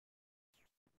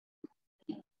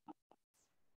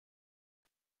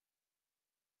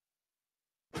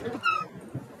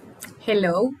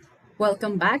Hello,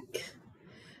 welcome back.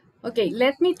 Okay,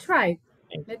 let me try.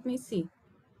 Let me see.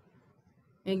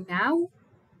 And now,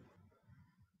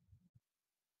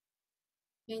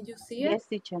 can you see it? Yes,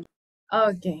 teacher.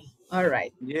 Okay, all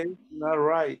right. Yes, all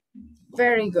right.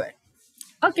 Very good.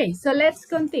 Okay, so let's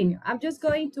continue. I'm just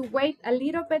going to wait a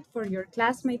little bit for your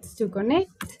classmates to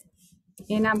connect,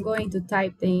 and I'm going to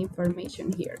type the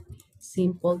information here.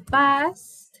 Simple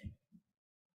past,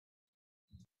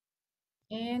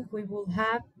 and we will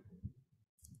have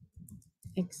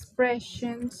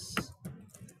expressions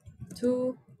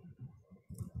to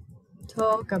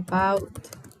talk about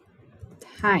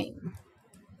time.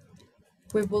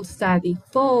 We will study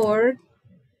for,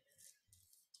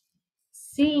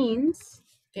 since,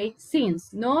 okay,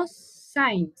 since, no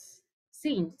signs,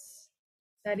 since,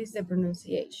 that is the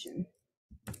pronunciation.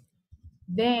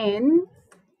 Then,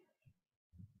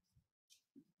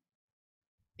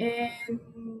 and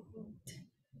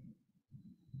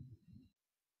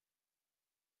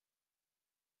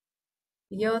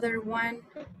the other one,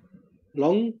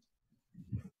 Long.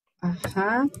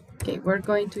 okay, we're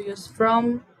going to use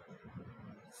from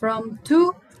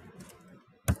to,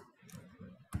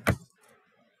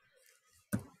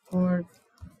 or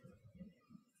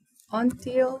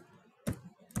until,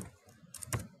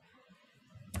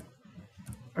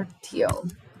 or till.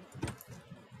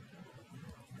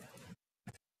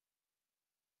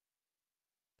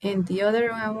 And the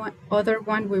other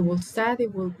one we will study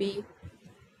will be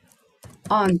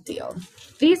until.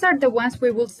 These are the ones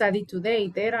we will study today.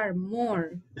 There are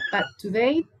more, but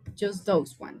today, just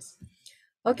those ones.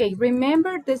 Okay,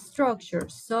 remember the structure: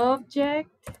 subject,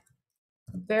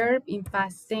 verb in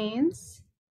past tense,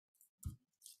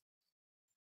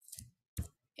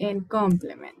 and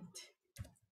complement.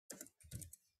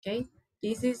 Okay,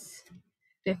 this is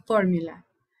the formula.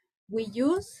 We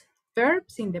use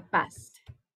verbs in the past.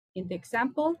 In the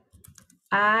example,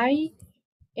 I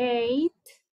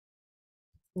ate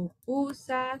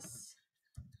pupusas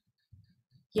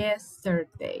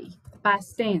yesterday.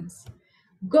 Past tense.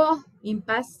 Go in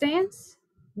past tense,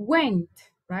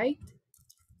 went, right?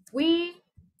 We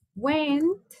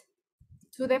went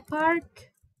to the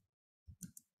park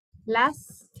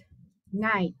last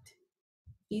night.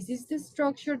 This is the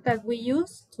structure that we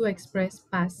use to express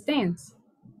past tense.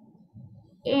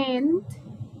 And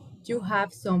you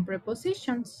have some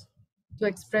prepositions to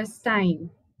express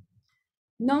time.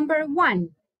 Number 1,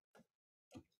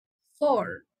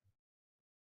 for.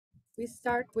 We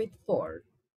start with for.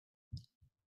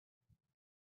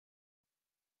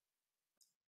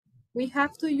 We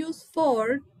have to use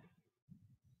for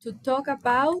to talk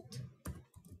about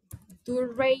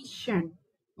duration,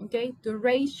 okay?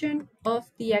 Duration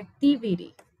of the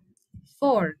activity.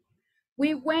 For.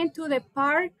 We went to the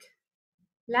park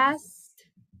last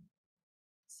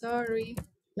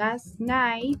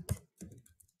night.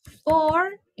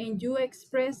 For, and you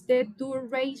express the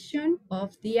duration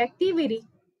of the activity.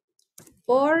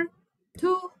 For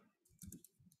 2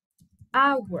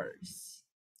 hours,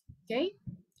 okay?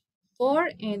 For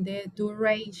and the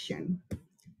duration.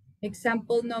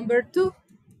 Example number 2.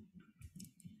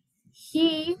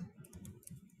 He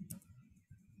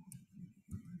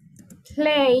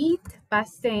played,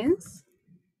 past tense,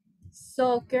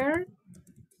 soccer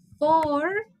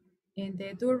for, and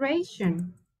the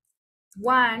duration,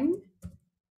 1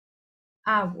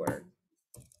 hour.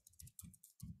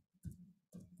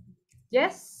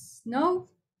 Yes? No?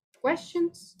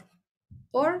 Questions?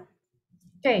 Or?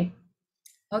 Okay.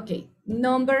 Okay.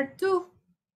 Number 2.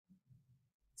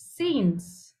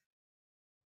 Since.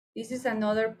 This is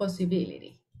another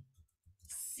possibility.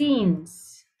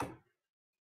 Since.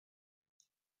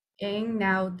 And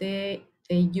now the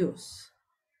use.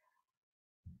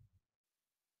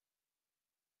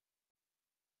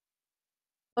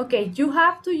 Okay, you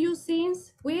have to use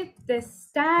since with the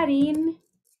starting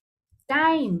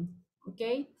time,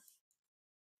 okay?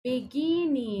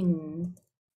 Beginning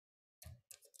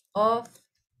of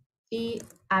the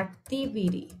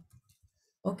activity,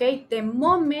 okay? The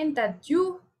moment that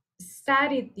you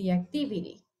started the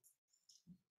activity.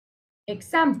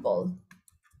 Example,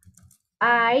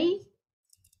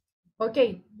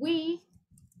 we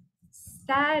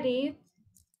started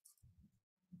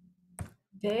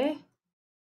the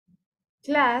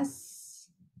class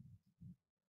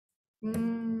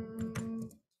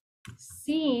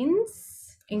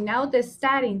since, and now the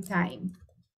starting time,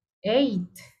 8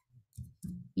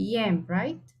 p.m.,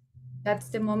 right? That's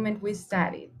the moment we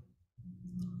started.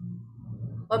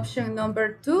 Option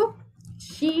number 2,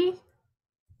 she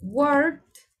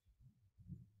worked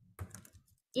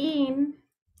in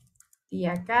the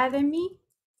academy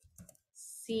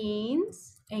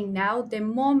since, and now the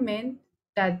moment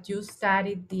that you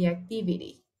started the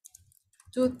activity.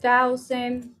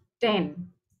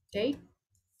 2010, okay?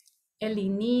 El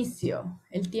inicio,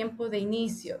 el tiempo de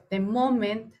inicio, the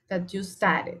moment that you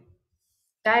started.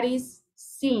 That is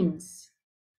since.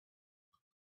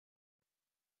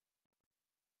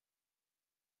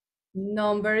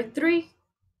 Number 3.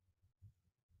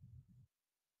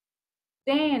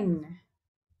 Then.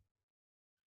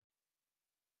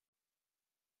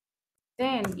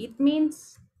 Then, it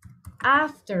means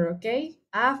after, okay?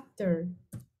 After.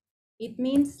 It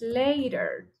means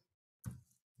later.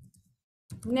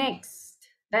 Next.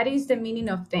 That is the meaning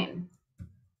of then.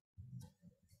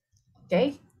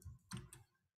 Okay?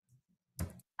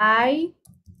 I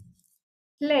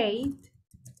played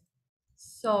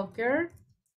soccer.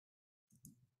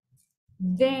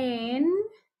 Then,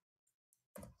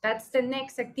 that's the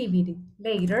next activity.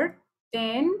 Later.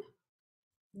 Then,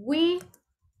 we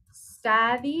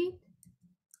studied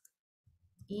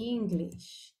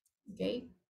English. Okay?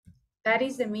 That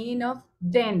is the meaning of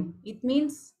then. It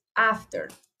means after.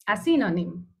 A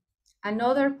synonym.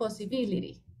 Another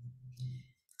possibility.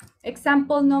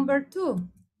 Example number 2.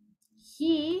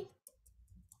 He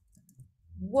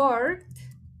worked,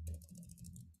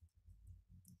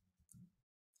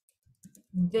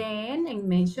 then, and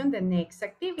mention the next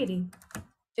activity.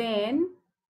 Then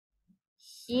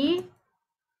he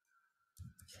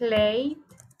played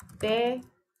the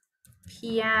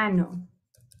piano.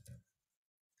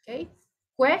 Okay.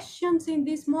 Questions in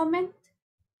this moment?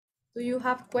 Do you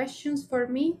have questions for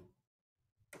me?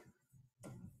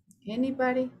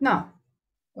 Anybody? No.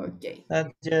 Okay.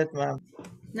 Not yet, ma'am.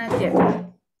 Not yet.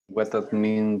 What that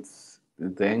means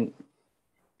then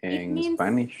in means,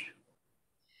 Spanish?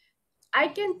 I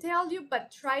can tell you, but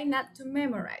try not to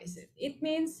memorize it. It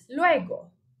means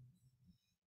luego.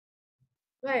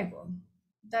 Luego.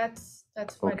 That's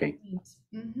what Okay. it means.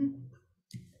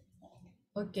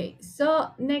 Okay,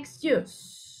 so next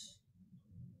use.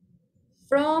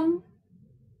 From,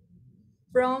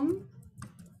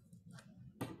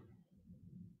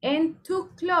 and to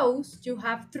close, you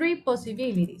have 3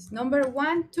 possibilities. Number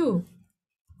 1, to.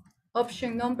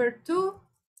 Option number 2,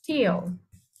 till.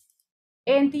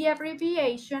 And the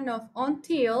abbreviation of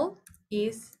until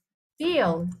is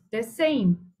till, the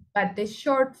same, but the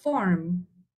short form.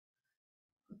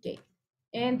 Okay,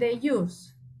 and the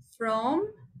use.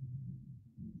 From.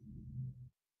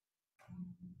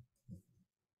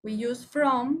 We use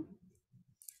from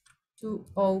to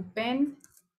open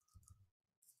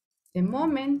the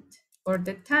moment or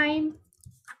the time,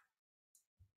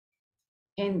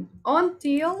 and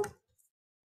until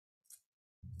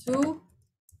to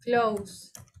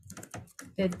close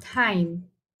the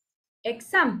time.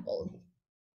 Example,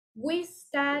 we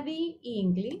study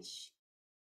English.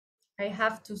 I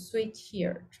have to switch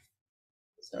here.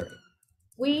 Sorry.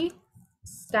 We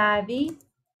study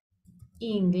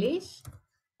English.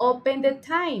 Open the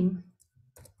time.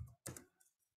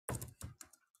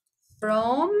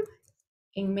 From,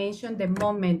 and mention the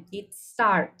moment it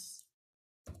starts.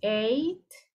 8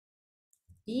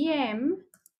 p.m.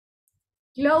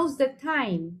 Close the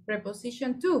time,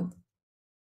 preposition to.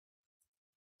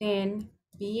 10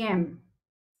 p.m.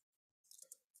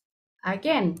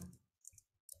 Again.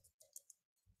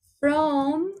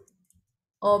 From,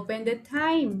 open the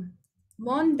time,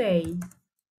 Monday.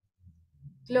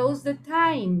 Close the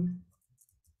time,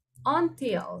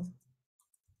 until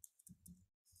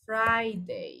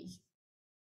Friday.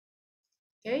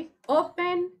 Okay,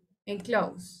 open and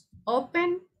close.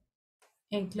 Open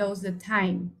and close the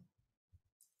time.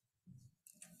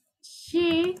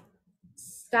 She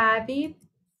studied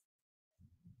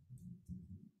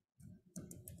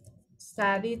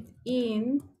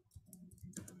in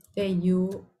the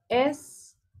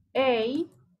USA,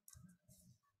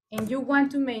 and you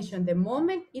want to mention the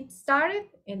moment it started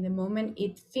and the moment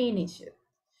it finished.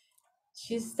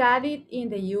 She studied in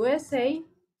the USA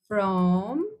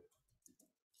from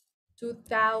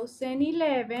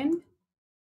 2011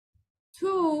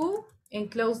 to,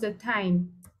 and close the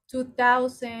time,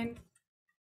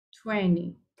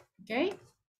 2020, okay?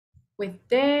 With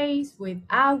days, with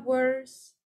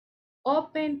hours,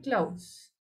 open,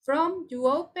 close. From, you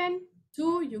open,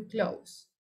 to, you close.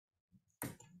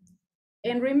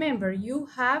 And remember, you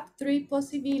have 3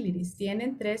 possibilities.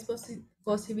 Tienen 3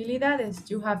 posibilidades.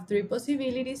 You have 3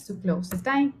 possibilities to close the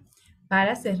time.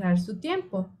 Para cerrar su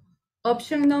tiempo.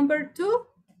 Option number 2,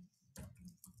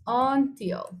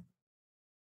 until.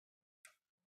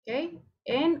 Okay.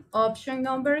 And option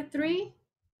number 3,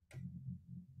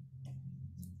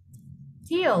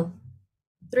 till.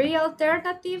 3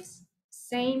 alternatives,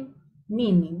 same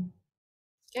meaning.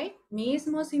 Okay,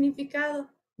 mismo significado,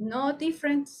 no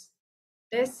difference,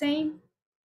 the same.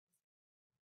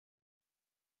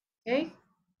 Okay,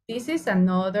 this is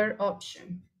another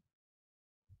option.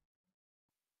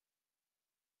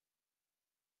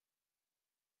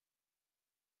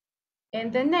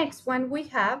 And the next one we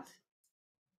have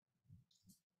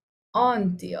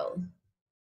until.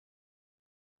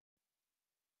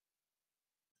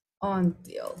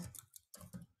 Until.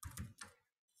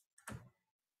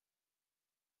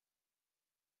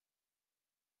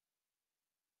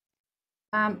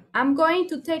 I'm going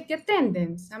to take the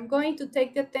attendance. I'm going to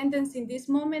take the attendance in this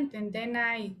moment and then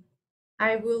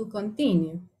I will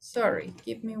continue. Sorry,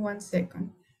 give me 1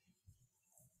 second.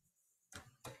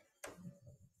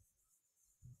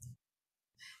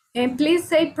 And please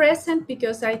say present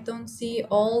because I don't see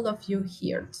all of you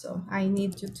here. So I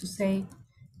need you to say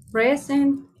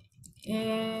present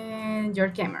and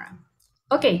your camera.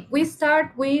 Okay, we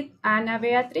start with Ana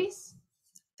Beatriz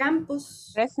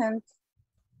Campos. Present.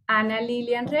 Ana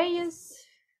Lilian Reyes.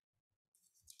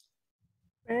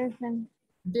 Present.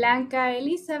 Blanca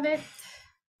Elizabeth.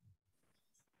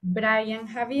 Brian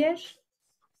Javier.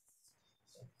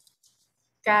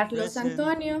 Carlos Present.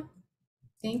 Antonio.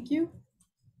 Thank you.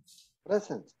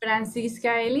 Present.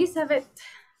 Francisca Elizabeth.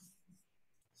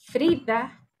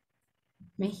 Frida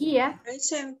Mejía.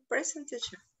 Present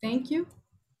teacher. Thank you.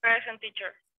 Present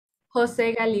teacher.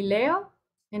 José Galileo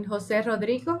and José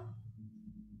Rodrigo.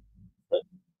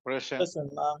 Present.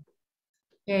 Present, ma'am.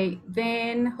 Okay,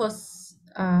 then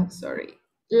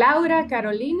Laura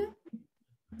Carolina.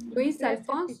 Luis Present,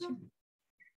 Alfonso.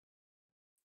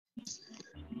 teacher.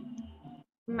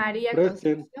 María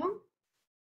Present. Concepción.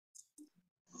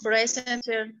 Present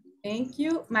teacher. Thank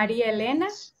you. María Elena.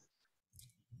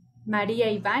 María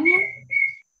Ivania.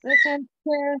 Present.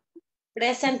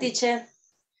 Present teacher.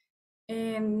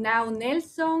 And now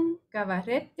Nelson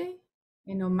Cabarrete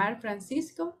and Omar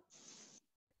Francisco.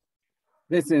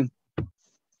 Present.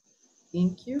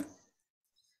 Thank you.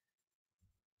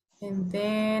 And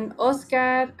then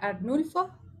Oscar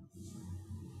Arnulfo.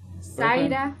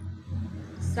 Zaira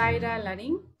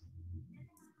Larín.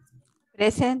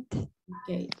 Present.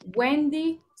 Okay.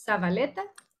 Wendy Zabaleta.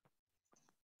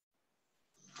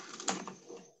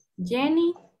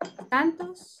 Jenny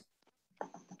Santos.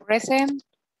 Present.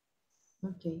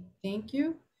 Okay, thank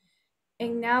you.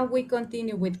 And now we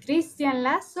continue with Cristian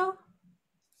Lazo,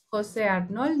 Jose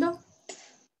Arnoldo.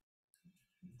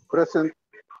 Present.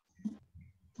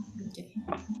 Okay.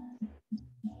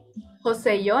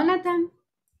 Jose Jonathan.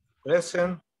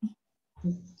 Present.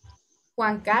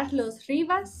 Juan Carlos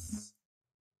Rivas.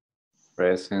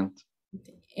 Present.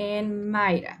 And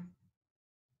Mayra.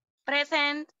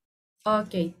 Present.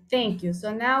 Okay, thank you.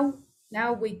 So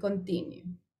now we continue.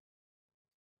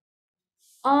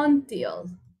 Until.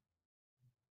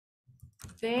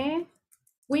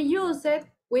 We use it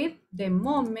with the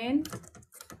moment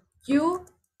you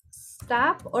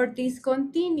stop or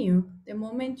discontinue. The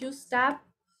moment you stop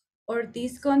or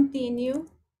discontinue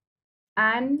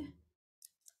an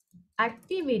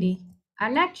activity,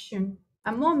 an action,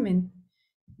 a moment.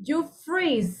 You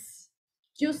freeze,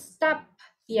 you stop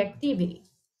the activity.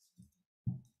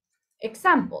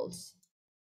 Examples.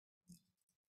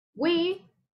 We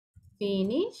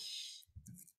finish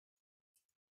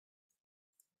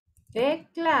the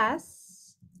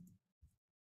class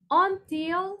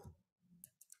until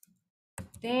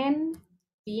 10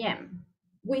 p.m.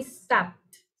 We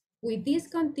stopped. We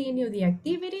discontinue the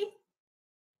activity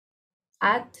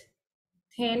at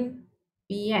 10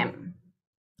 p.m.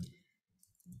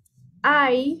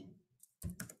 I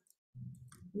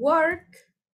work,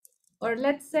 or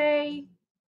let's say,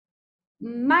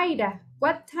 Mayra,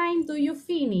 what time do you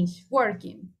finish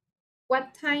working?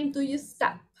 What time do you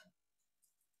stop?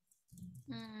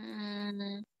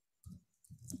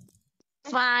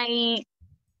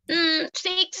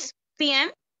 6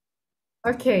 p.m.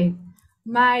 Okay,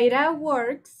 Mayra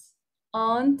works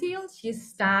until she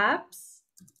stops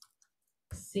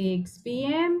 6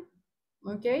 p.m.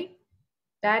 Okay,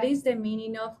 that is the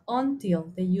meaning of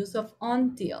until, the use of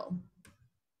until.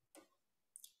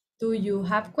 Do you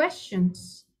have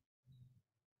questions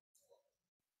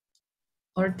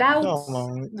or doubts?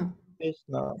 No.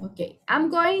 No. Okay, I'm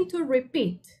going to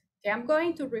repeat. Okay, I'm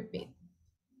going to repeat.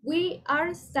 We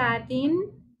are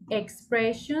studying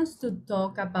expressions to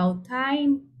talk about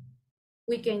time.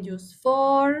 We can use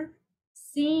for,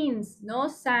 since, no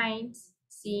signs,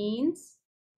 since,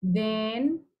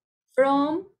 then,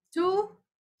 from, to,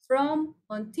 from,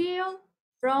 until,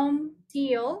 from,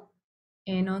 till,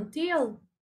 and until.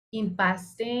 In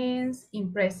past tense,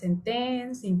 in present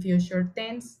tense, in future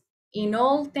tense, in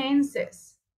all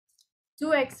tenses.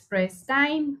 to express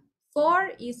time.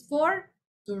 For is for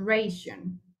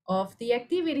duration of the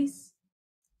activities.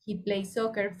 He plays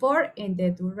soccer for and the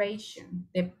duration,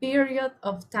 the period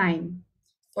of time,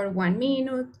 for 1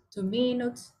 minute, 2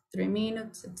 minutes, 3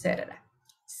 minutes, etc.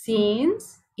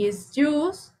 Since is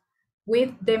used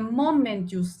with the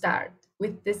moment you start,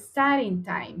 with the starting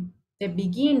time, the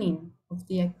beginning of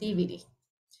the activity.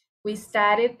 We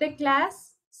started the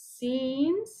class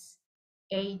since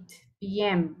 8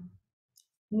 p.m.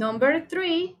 Number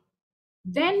 3,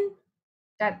 then,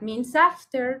 that means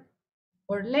after,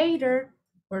 or later,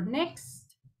 or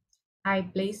next. I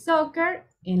play soccer,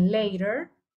 and later,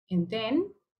 and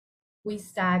then we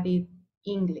studied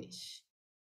English.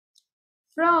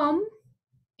 From,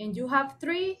 and you have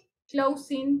 3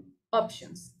 closing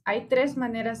options. Hay 3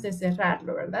 maneras de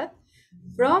cerrarlo, ¿verdad?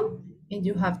 From, and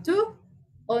you have 2,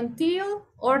 until,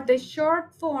 or the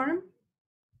short form,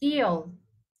 till,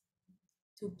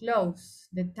 to close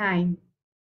the time.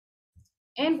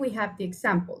 And we have the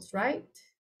examples, right?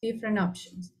 Different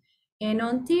options. And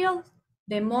until,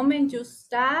 the moment you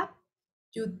stop,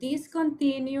 you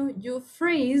discontinue, you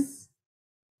freeze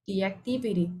the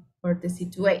activity or the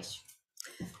situation.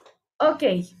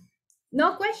 Okay,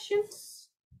 no questions?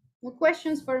 No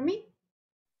questions for me?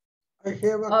 I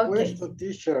have a question,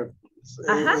 teacher.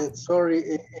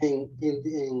 Sorry,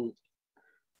 in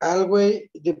always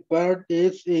the part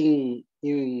is in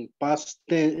past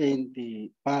tense,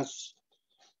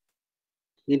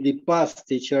 in the past,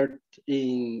 teacher,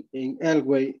 in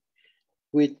always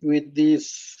with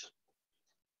this.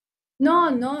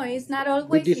 No, it's not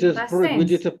always in past tense. With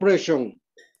this expression.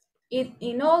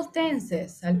 In all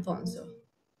tenses, Alfonso.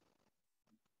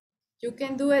 You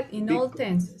can do it in all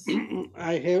tenses.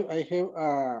 I have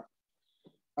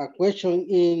a question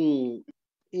in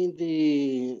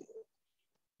the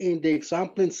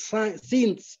example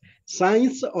since,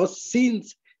 signs or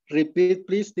since. Repeat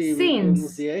please the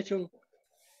pronunciation.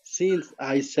 Since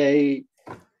I say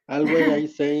always I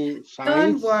say signs.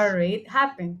 Don't worry, it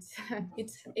happens.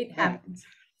 It happens.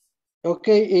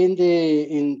 Okay,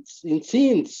 in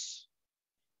since,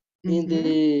 in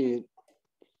the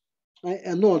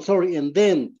no, sorry, and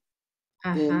then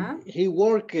he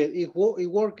worked,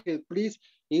 please,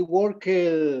 he worked,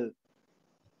 I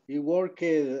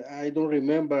don't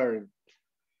remember.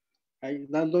 I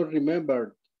don't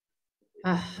remember.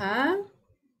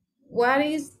 What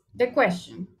is the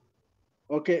question?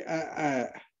 Okay,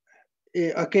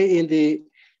 okay, in the,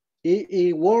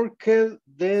 he worked,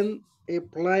 then he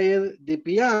played the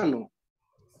piano.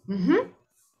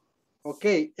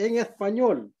 Okay, en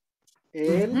español,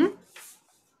 él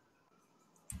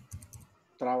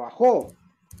trabajó.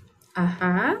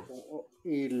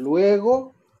 Y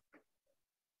luego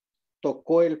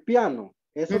tocó el piano.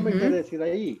 Eso me quiere decir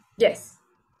ahí. Yes.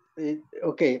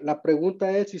 Ok, la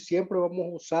pregunta es si siempre vamos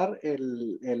a usar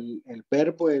el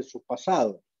verbo en su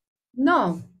pasado.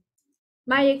 No.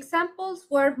 My examples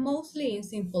were mostly in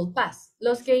simple past.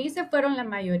 Los que hice fueron la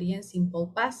mayoría en simple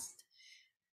past.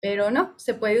 Pero no,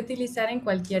 se puede utilizar en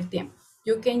cualquier tiempo.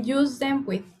 You can use them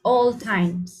with all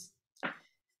times.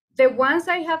 The ones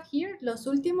I have here, los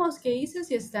últimos que hice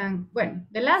sí están, bueno,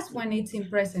 the last one it's in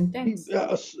present tense.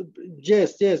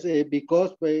 Yes,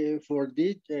 because for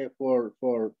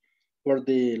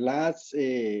the last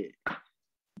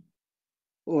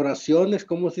oraciones,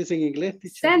 ¿cómo se dice en inglés,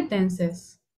 teacher?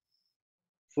 Sentences.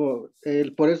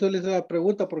 Por eso le hice la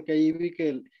pregunta, porque ahí vi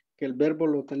que el verbo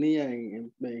lo tenía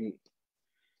en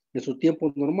su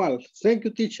tiempo normal. Thank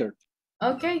you, teacher.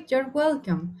 Okay, you're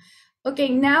welcome. Okay,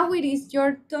 now it is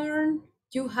your turn.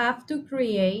 You have to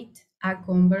create a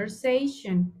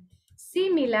conversation.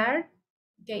 Similar,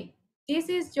 okay, this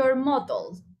is your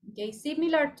model, okay,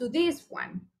 similar to this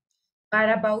one, but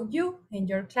about you and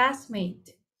your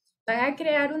classmate. Van a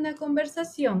crear una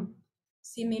conversación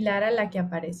similar a la que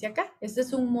aparece acá. Este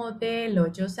es un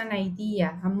modelo, just an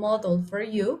idea, a model for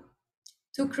you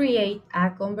to create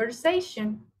a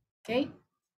conversation, okay?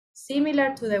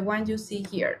 Similar to the one you see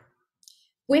here,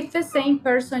 with the same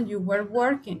person you were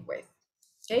working with,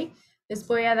 okay? Les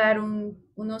voy a dar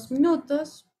unos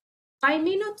minutos. 5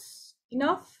 minutes,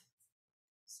 enough?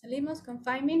 ¿Salimos con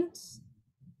 5 minutes?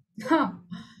 No,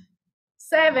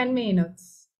 7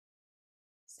 minutes.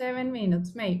 7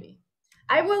 minutes, maybe.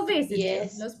 I will visit you.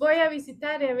 Los voy a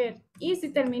visitar y a ver. Y si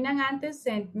terminan antes,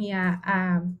 send me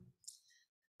a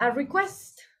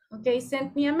request. Okay,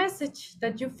 send me a message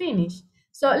that you finish.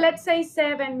 So let's say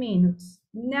 7 minutes.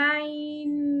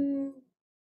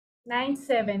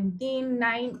 9:17,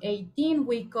 9:18,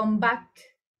 we come back.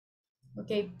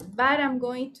 Okay, but I'm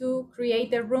going to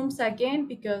create the rooms again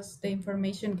because the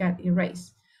information got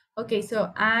erased. Okay,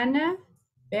 so Ana,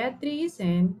 Beatriz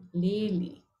and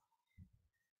Lily.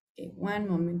 Okay, one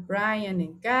moment, Brian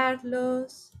and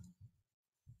Carlos.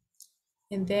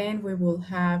 And then we will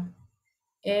have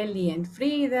Ellie and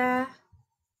Frida.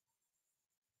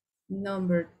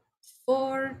 Number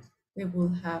 4, we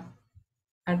will have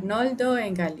Arnoldo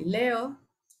and Galileo.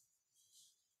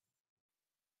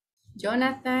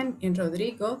 Jonathan and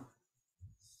Rodrigo.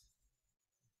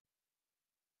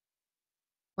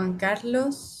 Juan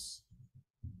Carlos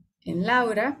and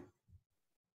Laura.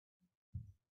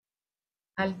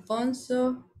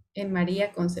 Alfonso and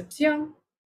María Concepción.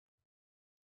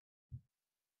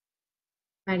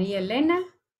 María Elena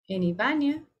and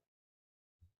Ivania.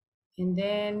 And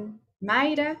then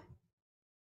Mayra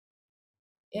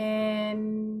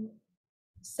and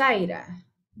Zaira.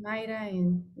 Mayra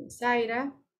and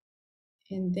Zaira.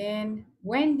 And then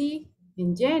Wendy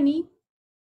and Jenny.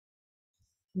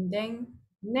 And then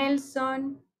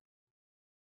Nelson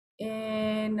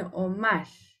and Omar.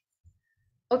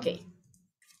 Okay.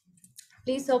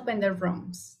 Please open the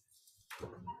rooms.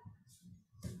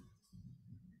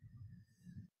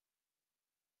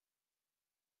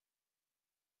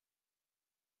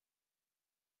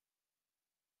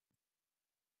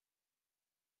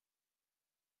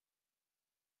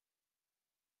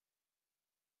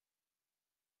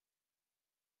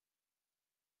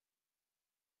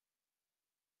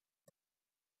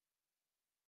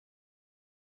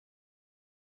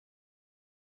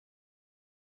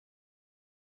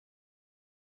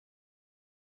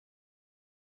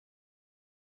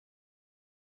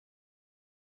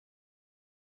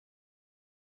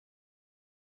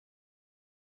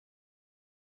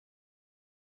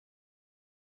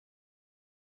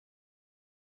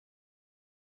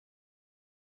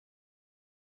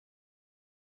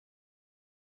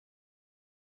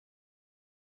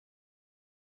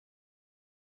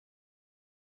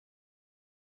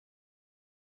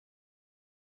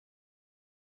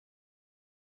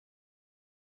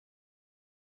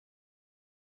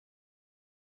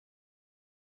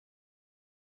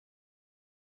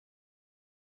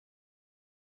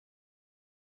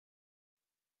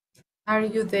 Are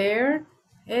you there,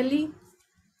 Ellie?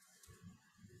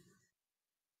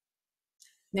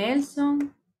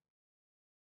 Nelson?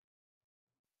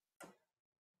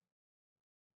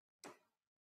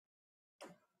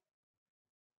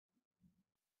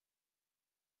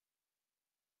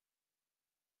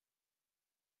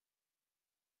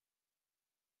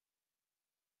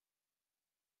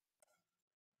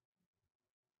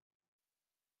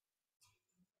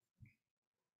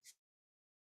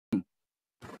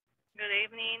 Good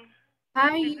evening.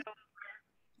 Hi.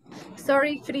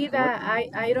 Sorry, Frida,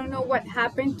 I don't know what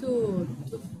happened to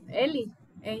Ellie,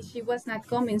 and she was not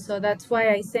coming, so that's why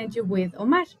I sent you with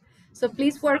Omar. So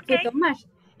please work with Okay. Omar.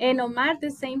 And Omar, the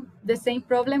same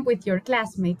problem with your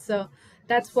classmates. So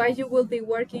that's why you will be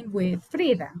working with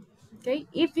Frida. Okay.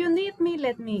 If you need me,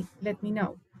 let me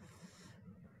know.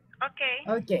 Okay.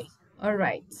 Okay. All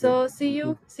right. So see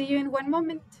you in one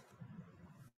moment.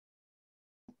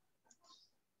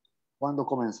 ¿Cuándo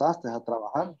comenzaste a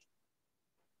trabajar?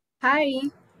 Hi.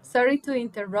 Sorry to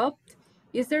interrupt.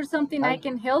 Is there something I Hi.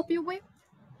 can help you with?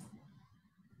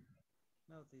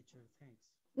 No, teacher, thanks.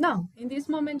 No, in this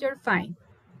moment you're fine.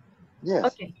 Yes.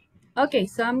 Okay. Okay,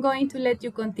 so I'm going to let you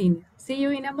continue. See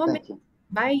you in a moment. Thank you.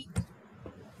 Bye.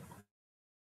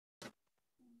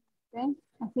 ¿Sí?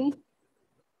 Así.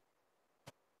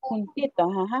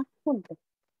 Juntitos, ajá, juntos.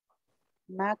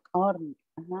 Mac Ornick,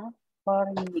 ajá.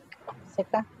 Ornick.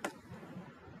 Seca.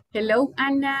 Hello,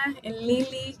 Anna and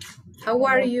Lily. How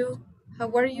are you?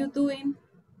 How are you doing?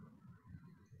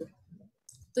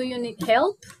 Do you need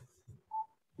help?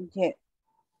 Yeah.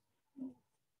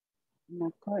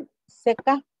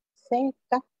 Seca.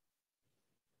 Seca.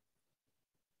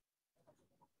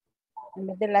 En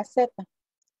vez de la Z.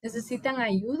 ¿Necesitan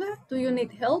ayuda? Do you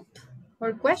need help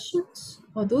or questions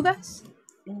o dudas?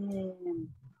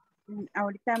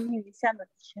 Ahorita me iniciando,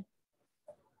 teacher.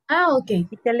 Ah, ok.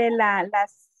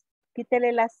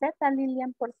 Quítele la Z,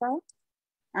 Lilian, por favor.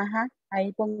 Ajá,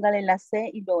 ahí póngale la C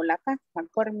y luego la K.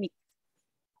 McCormick.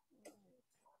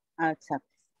 Ah, exacto.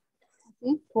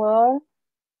 ¿Sí? Por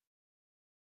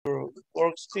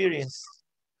work experience.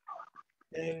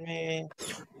 Tell me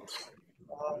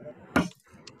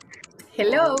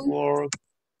Hello. work.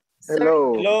 Sorry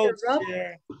Hello. to Hello, interrupt.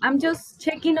 teacher. I'm just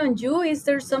checking on you. Is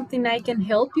there something I can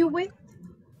help you with?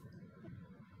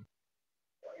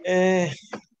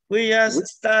 We just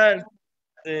start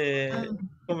the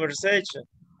conversation.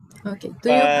 Okay. Do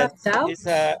you have But doubts?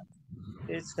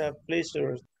 it's a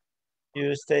pleasure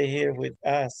you stay here with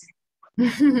us.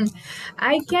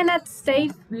 I cannot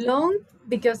stay long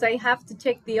because I have to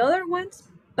check the other ones,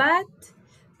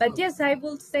 But yes, I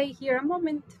will stay here a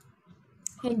moment.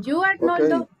 And you,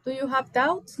 Arnoldo, do you have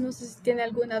doubts? No sé si tiene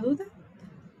alguna duda.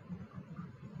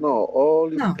 No,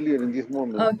 all is No. clear in this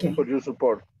moment Okay. for your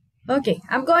support. Okay,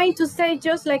 I'm going to stay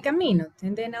just like a minute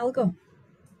and then I'll go.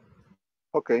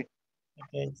 Okay.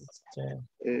 Okay,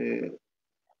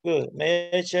 good.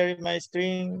 May I share my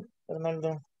screen,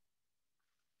 Arnoldo?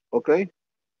 Okay.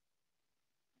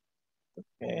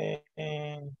 Okay.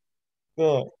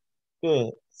 Good.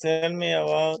 Good. Tell me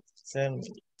about,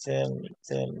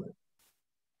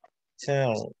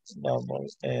 double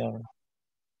L.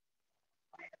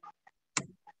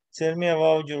 Tell me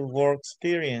about your work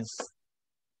experience,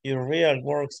 your real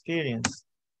work experience.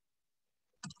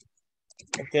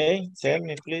 Okay, tell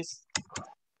me, please.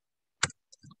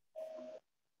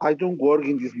 I don't work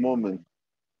in this moment.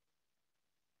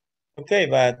 Okay,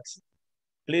 but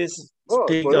please Oh,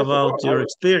 speak por eso, about your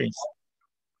experience.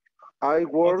 I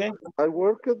worked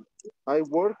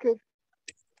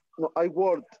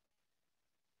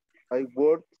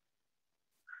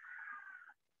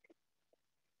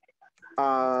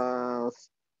as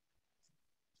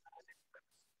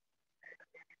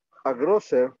a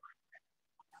grocer.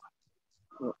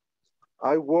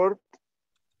 I worked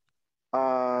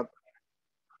at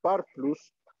Par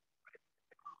Plus.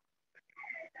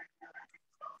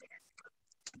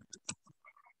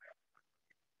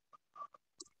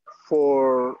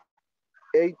 For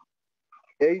eight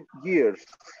years.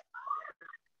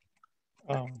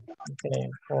 Oh, okay,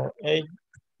 for 8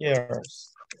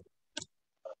 years.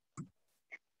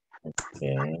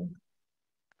 Okay.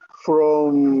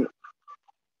 From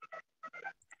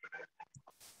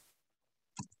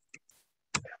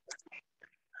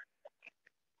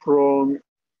from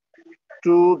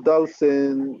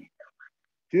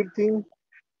 2013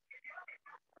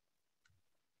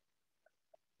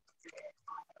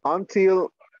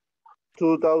 until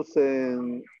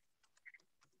 2000,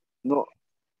 no,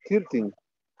 13.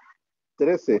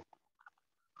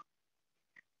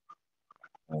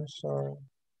 I'm sorry.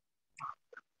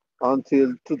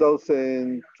 Until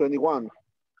 2021.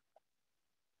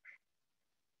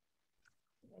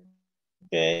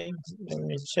 Okay, let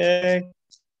me check.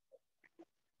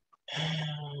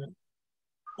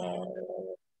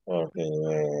 Okay.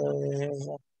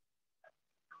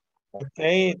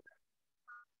 Okay.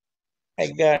 I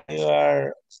got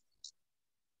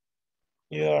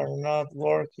you are not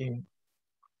working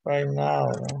right now.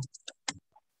 No?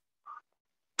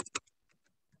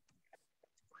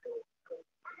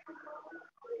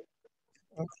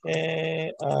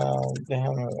 Okay, déjame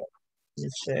ver. Let me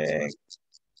check.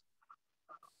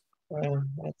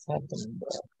 What's happening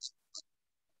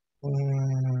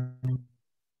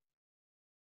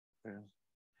there?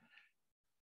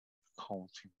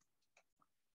 Counting.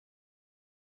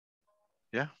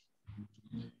 Yeah?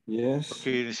 Yes.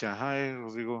 Okay, listen, hi,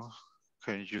 Rodrigo.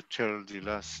 Can you tell the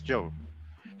last job?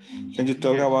 Can you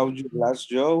talk about your last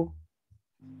job?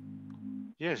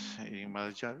 Yes, in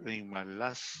my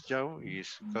last job is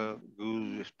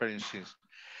good experiences.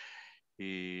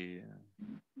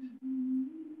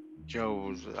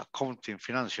 Job accounting,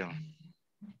 financial.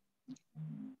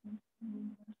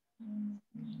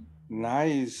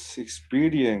 Nice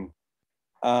experience.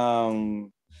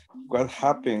 What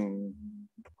happened?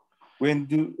 When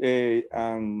do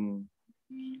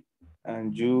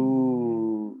and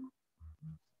you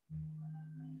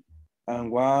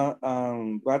and what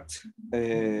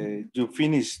you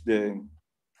finish the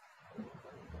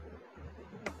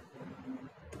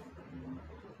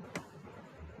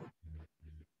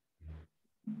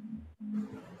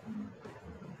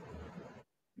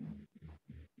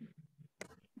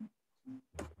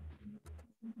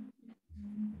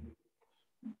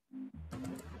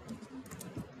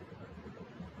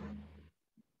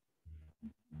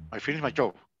I finished my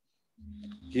job.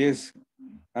 yes,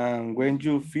 and when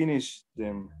you finish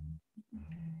them.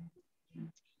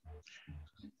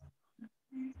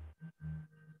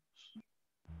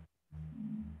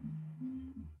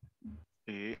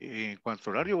 ¿En cuanto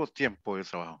a horario o tiempo de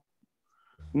trabajo?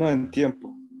 No, en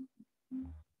tiempo.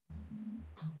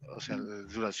 O sea, la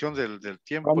duración del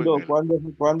tiempo.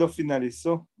 ¿Cuándo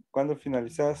finalizó? ¿Cuándo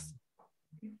finalizaste?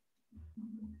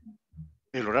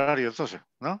 El horario, entonces,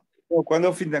 ¿no?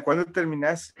 ¿Cuándo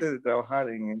terminaste de trabajar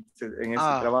en ese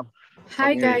trabajo?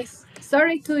 Hi guys,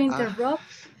 sorry to interrupt.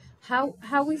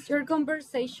 How is your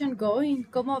conversation going?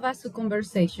 ¿Cómo va su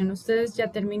conversation? ¿Ustedes ya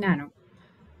terminaron?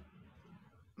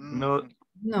 No.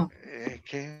 No.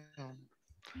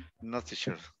 No,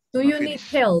 teacher. Do you need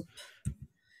help?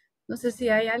 No sé si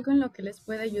hay algo en lo que les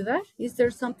pueda ayudar. Is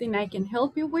there something I can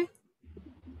help you with?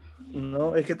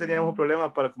 No, es que teníamos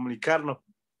problemas para comunicarnos.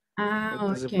 Ah,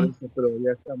 Entonces, ok. por eso, pero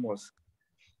ya estamos.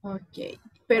 Ok.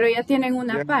 Pero ya tienen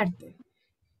una Ya. parte.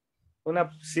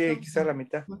 Sí, quizá la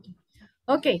mitad. Okay.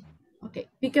 Okay. Okay.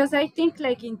 Because I think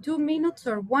like in 2 minutes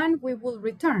or 1, we will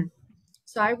return.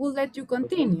 So I will let you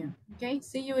continue. Okay.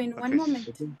 See you in 1 moment.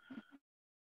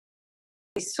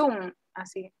 Zoom,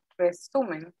 así,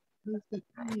 resumen.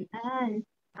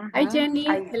 Hi, Jenny.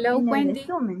 Hello, Wendy.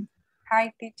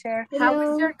 Hi, teacher. How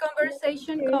is your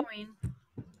conversation going?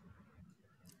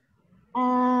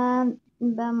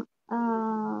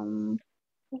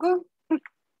 Good.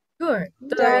 Good.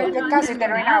 Ya, Todavía ya no han casi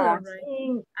terminado, terminamos.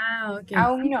 right? Ah, ok.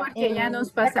 Aún Sí, no. porque ya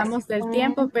nos pasamos del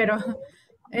tiempo, pero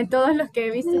en todos los que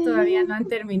he visto todavía no han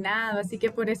terminado, así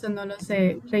que por eso no los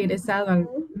he regresado al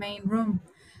main room.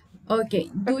 Ok.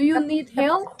 Do you need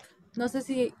help? No sé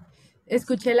si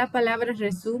escuché la palabra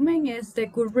resumen, es de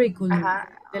currículum, Ajá.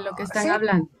 de lo que están Sí.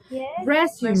 hablando.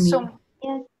 Resume. Resume.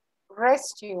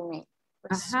 Resume.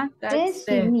 Ajá, that's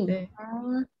the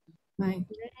my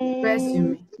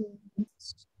resume.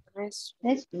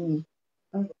 Resume.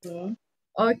 Okay.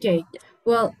 Okay,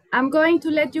 well, I'm going to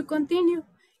let you continue.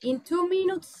 In 2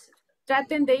 minutes,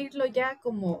 traten de irlo ya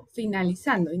como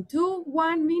finalizando. In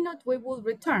 1 minute, we will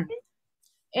return.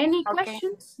 Any Okay.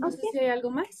 questions? No sé si hay algo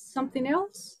más. Something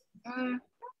else?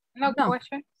 No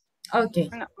question. Okay,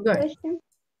 No. good. Question?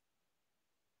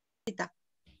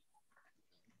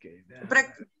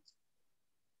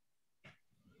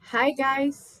 Hi,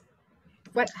 guys.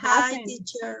 What happened?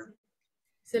 Teacher.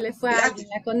 Se le fue a alguien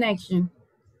la connection.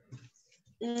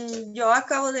 Yo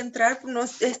acabo de entrar, no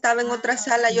estaba en otra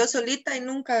sala yo solita y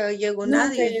nunca llegó Nunca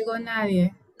nadie. llegó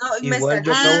nadie. No, me Igual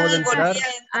yo salí acabo de y volví entrar. a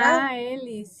entrar. Ah,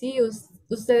 Eli, sí,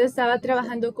 usted estaba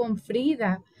trabajando con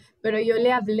Frida, pero yo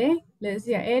le hablé, le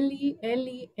decía Eli,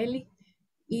 Eli, Eli,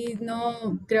 y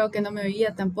no, creo que no me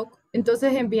oía tampoco.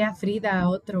 Entonces envié a Frida a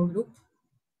otro grupo,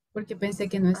 porque pensé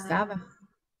que no estaba.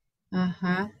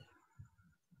 Ajá.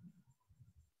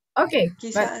 Okay, but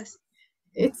Quizás.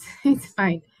 it's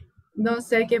fine. No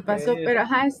sé qué pasó, pero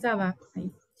ajá, estaba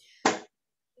ahí.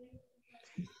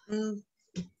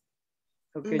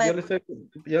 Ok,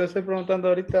 yo le estoy preguntando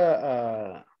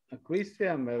ahorita a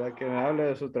Christian, ¿verdad? Que me hable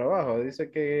de su trabajo.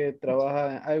 Dice que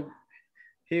trabaja,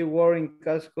 he worked in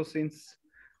Casco since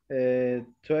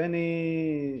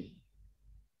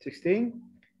 2016,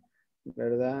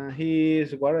 ¿verdad? He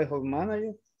is warehouse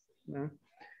manager, ¿no?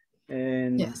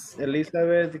 And Yes.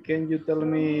 Elizabeth, can you tell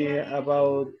me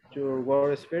about your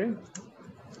work experience?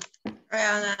 I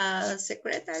am a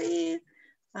secretary.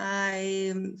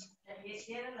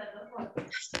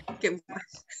 ¿Qué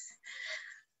más?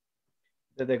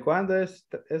 ¿Desde cuándo es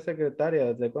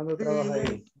secretaria? ¿Desde cuándo trabaja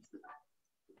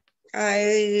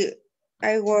ahí?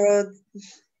 I work.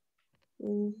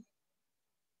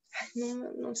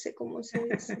 No sé cómo se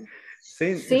dice.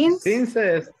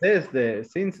 Since es desde,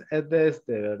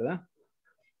 ¿verdad?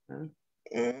 ¿Ah?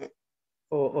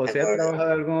 ¿O se ha trabajado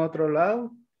en algún otro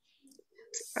lado?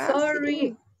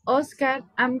 Sorry, Oscar,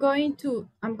 I'm going to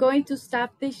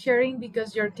stop the sharing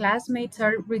because your classmates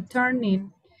are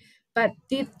returning. But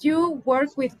did you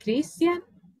work with Christian?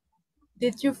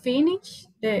 Did you finish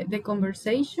the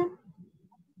conversation,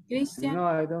 Christian? No,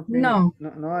 I don't finish. No.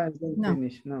 No, I don't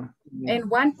finish. No. And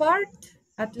one part,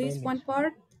 at least one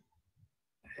part?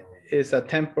 It's a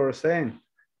 10%.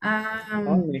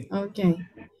 Only. Okay.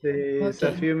 It's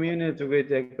a few minutes with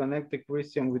the connected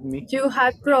Christian with me. You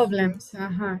had problems.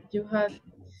 You had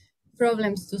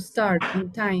problems to start in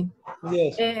time.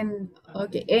 Yes. And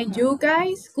okay. And you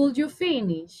guys, could you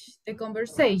finish the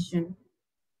conversation?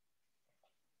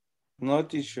 No,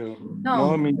 teacher.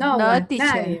 No, teacher.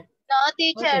 nadie. No,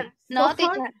 teacher. Okay. No,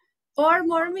 teacher. 4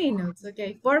 more minutes.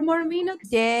 Okay, 4 more minutes.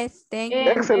 Yes, thank you.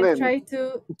 And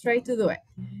try to do it.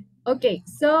 Okay,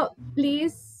 so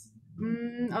please,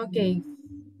 okay.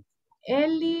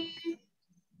 Eli,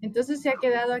 entonces se ha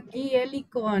quedado aquí Eli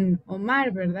con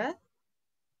Omar, ¿verdad?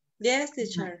 Yes,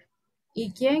 teacher.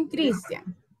 ¿Y quién?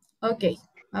 Cristian. Ok,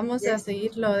 vamos a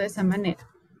seguirlo de esa manera.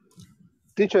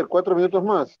 Teacher, 4 minutos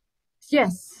más.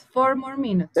 Yes, 4 more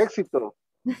minutes. Éxito.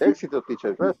 Éxito,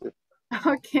 teacher. Gracias.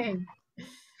 Okay.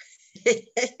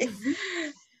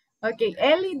 Okay,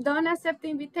 Eli, don't accept the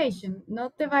invitation. No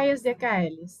te vayas de acá,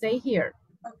 Eli. Stay here.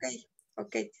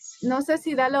 Okay. No sé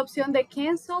si da la opción de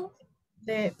cancel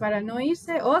para no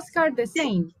irse. Oscar, the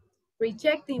same.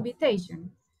 Reject the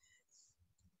invitation.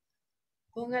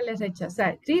 Póngale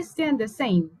rechazar. Christian, the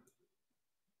same.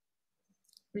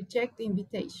 Reject the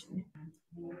invitation.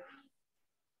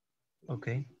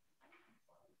 Okay.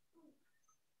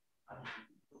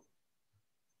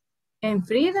 ¿En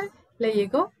Frida le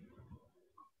llegó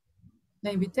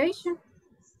la invitation?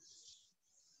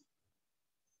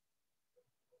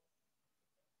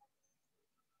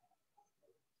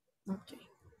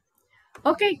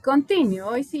 Okay, continue.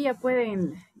 Hoy sí ya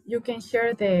pueden, you can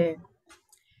share the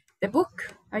book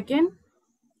again.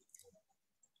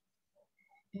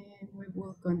 And we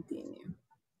will continue.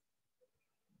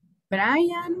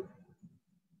 Brian,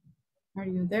 are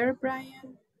you there,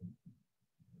 Brian?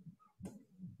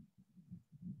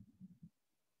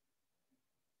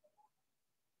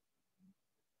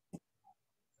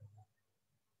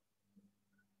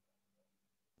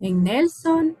 En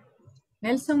Nelson.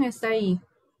 Nelson está ahí.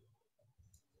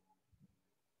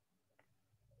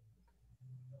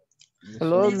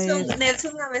 Hello,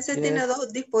 Nelson a veces tiene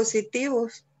dos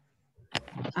dispositivos.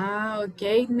 Ah,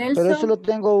 ok. Nelson. Pero solo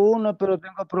tengo uno, pero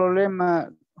tengo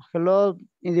problema. Hello,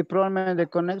 in the problem de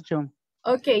connection.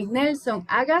 Ok, Nelson,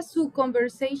 haga su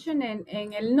conversation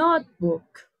en el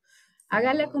notebook.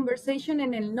 Haga la conversation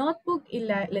en el notebook y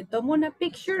le tomo una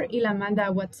picture y la manda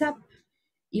a WhatsApp.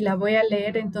 Y la voy a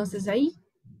leer entonces ahí.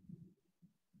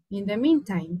 In the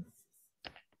meantime.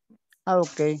 Ah,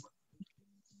 ok.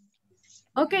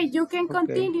 Okay, you can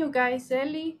continue, guys.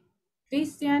 Ellie,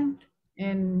 Christian,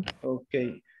 and...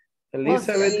 Okay.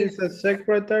 Elizabeth is a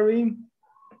secretary.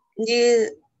 Yeah,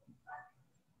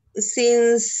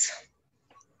 since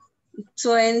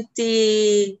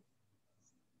 20...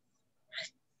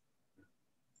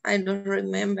 I don't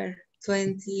remember.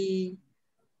 20...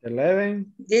 11.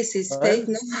 16,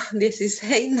 no,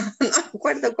 16, no me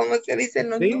acuerdo cómo se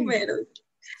dicen los números.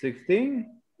 16.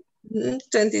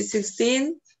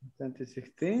 2016.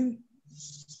 2016.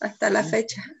 Hasta la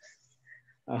fecha.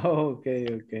 Ah, ok.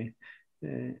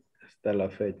 Hasta la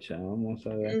fecha, vamos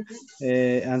a ver.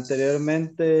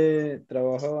 ¿Anteriormente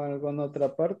trabajaba en alguna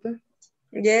otra parte?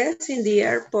 Yes, in the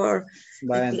airport.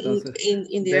 Va, entonces.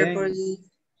 In the airport.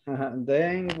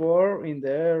 Then work in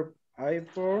the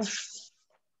airport.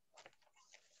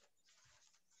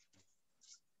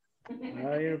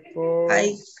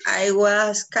 I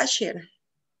was cashier.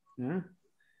 Huh?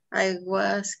 I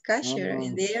was cashier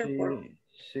in the airport.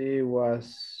 She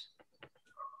was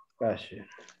cashier.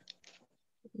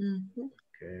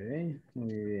 Ok,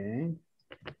 muy bien.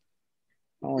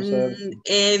 Vamos a ver.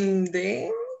 And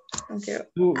then,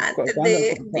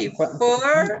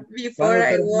 before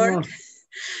I work.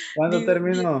 ¿Cuándo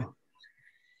terminó?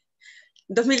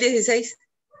 2016.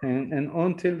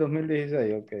 Until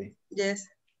 2016, ok. Yes,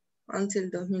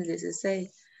 until 2016.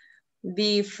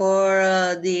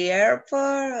 Before the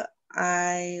airport,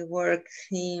 I worked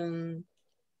in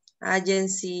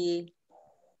agency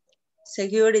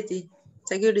security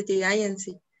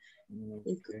agency.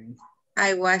 Okay.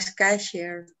 I was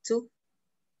cashier too.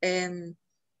 I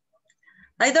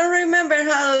don't remember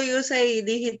how you say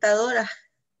digitadora.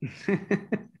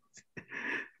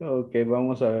 Ok,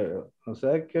 vamos a ver. O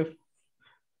sea que,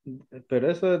 pero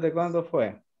eso ¿desde cuándo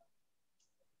fue?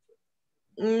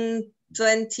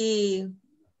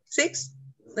 2006.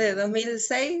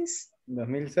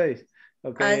 2006.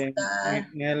 Ok, hasta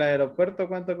en el aeropuerto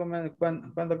 ¿cuándo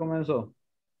comenzó?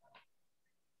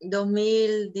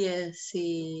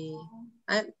 2015.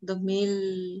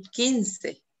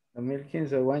 2015,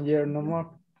 1 year no more.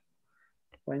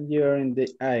 1 year in the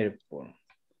airport.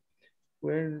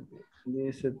 Where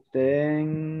is it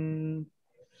then?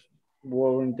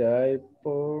 Work in the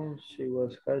airport. She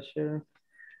was cashier.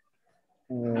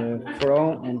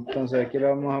 From, entonces aquí le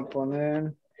vamos a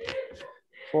poner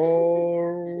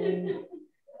for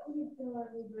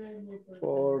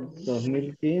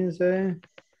 2015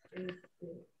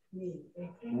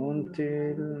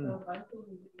 until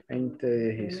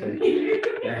 2016.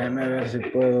 Déjeme ver si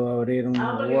puedo abrir un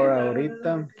Word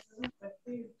ahorita.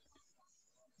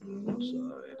 Vamos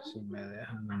a ver si me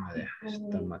deja, no me deja.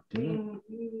 Está matino.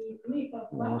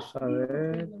 Vamos a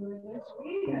ver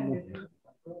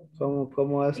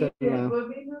cómo hace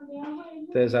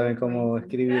Ustedes saben cómo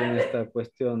escribir en esta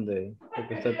cuestión de lo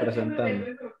que estoy presentando.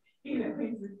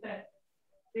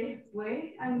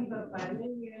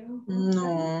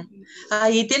 No.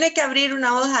 Ahí tiene que abrir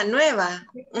una hoja nueva.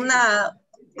 Una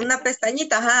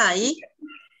pestañita, ajá, ahí.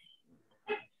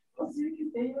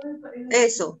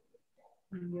 Eso.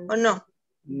 ¿O no?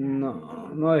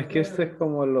 No, es que este es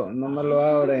como no me lo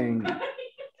abren.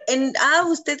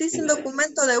 Usted dice un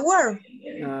documento de Word.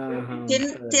 Ajá,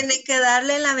 tiene que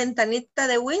darle en la ventanita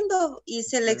de Windows y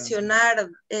seleccionar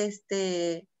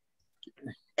el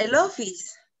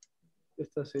Office.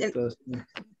 Esta situación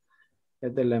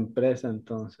es de la empresa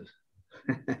entonces.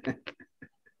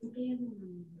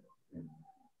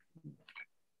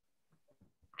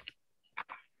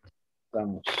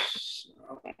 Vamos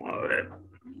a ver.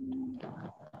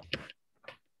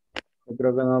 Yo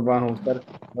creo que nos van a gustar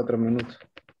 4 minutos.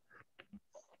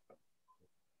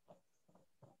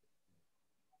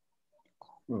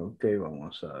 Ok,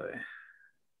 vamos a ver.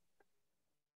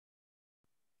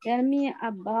 Tell me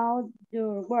about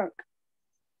your work.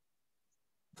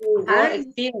 Hi.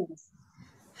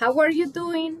 How are you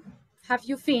doing? Have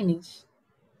you finished?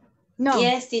 No.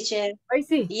 Yes, teacher. Hoy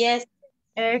sí. Yes.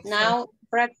 Excellent. Now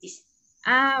practice.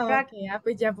 Ok.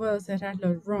 Pues ya puedo cerrar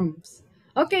los rooms.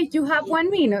 Okay, you have 1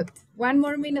 minute. 1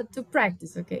 more minute to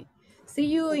practice, okay? See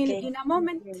you in a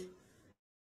moment.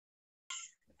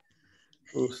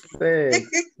 Usted,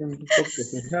 un poco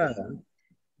fijada.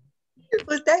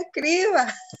 Usted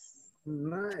escriba.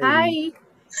 Hi.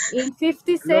 In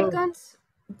 50 seconds,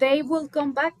 they will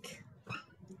come back.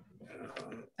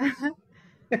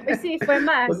 Pues sí, fue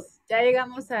más. Ya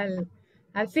llegamos al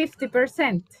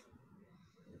 50%.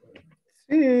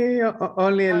 Sí,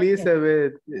 only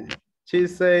Elizabeth. She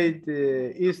said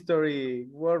history,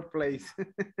 workplace.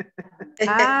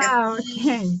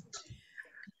 Okay.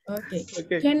 Okay.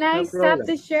 Can I stop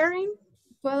the sharing?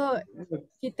 ¿Puedo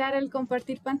quitar el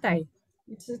compartir pantalla?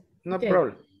 No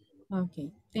problem.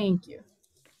 Okay, thank you.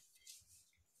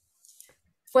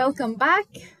 Welcome back.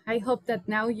 I hope that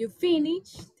now you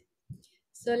finished.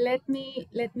 So let me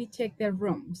check the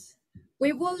rooms.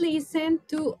 We will listen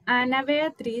to Ana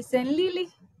Beatriz and Lily.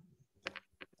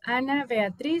 Ana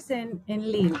Beatriz and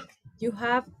Lily. You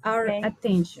have our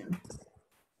attention.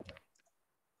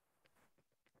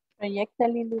 Proyecta,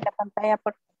 Lili, la pantalla,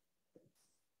 por favor.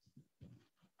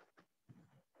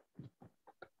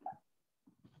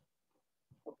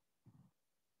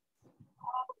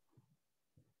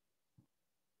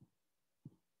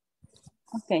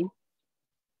 Okay.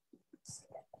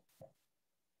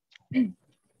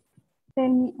 Tell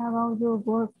me about your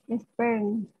work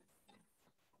experience.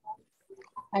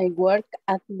 I work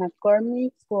at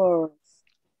McCormick for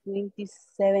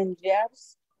 27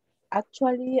 years.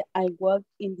 Actually, I work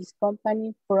in this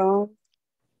company from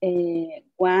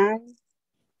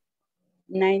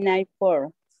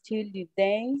 1994 till the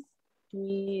day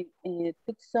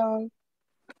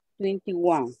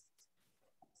 2021.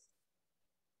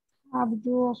 Have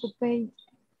you occupied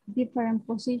different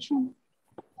positions?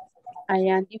 I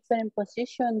am different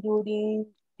position during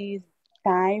this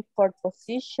time for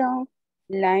position,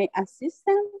 line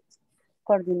assistant,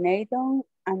 coordinator,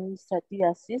 administrative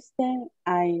assistant,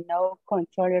 I know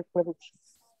controller production.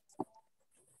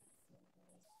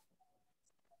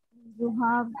 You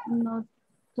have not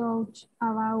thought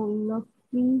about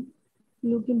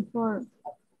looking for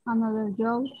another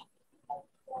job?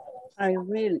 I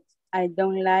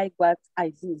don't like what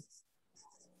I do.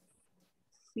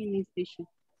 Finish teaching.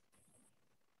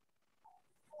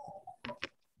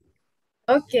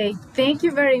 Okay, thank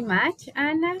you very much,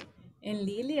 Anna and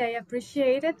Lily. I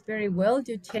appreciate it very well.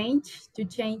 You change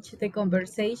the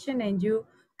conversation and you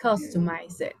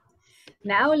customize it.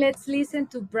 Now let's listen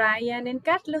to Brian and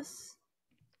Carlos.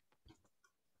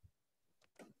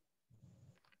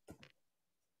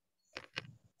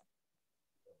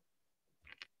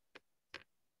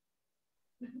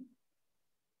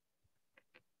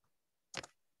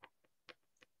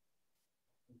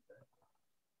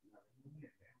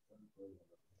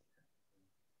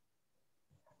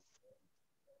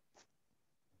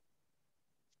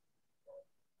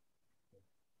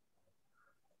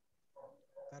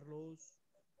 Carlos.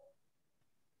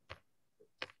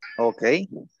 Okay.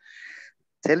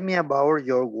 Tell me about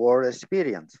your work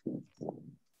experience.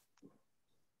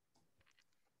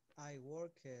 I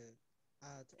worked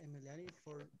at Emiliani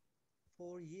for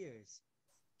 4 years.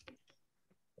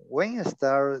 When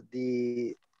start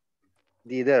the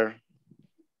there?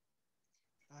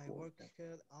 I worked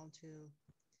until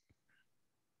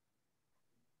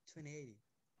 2080.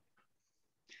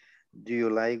 Do you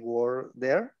like work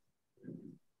there?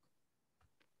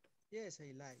 Yes,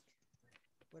 I like.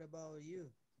 What about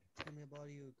you? Tell me about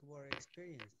your work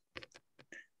experience.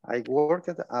 I worked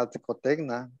at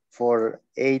Cotecna for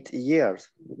 8 years.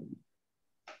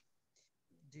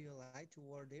 Do you like to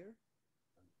work there?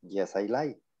 Yes, I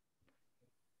like.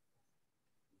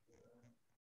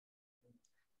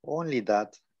 Only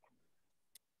that.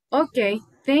 Okay,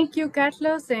 thank you,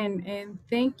 Carlos, and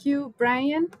thank you,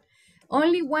 Brian.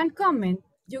 Only one comment.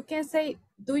 You can say,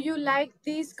 do you like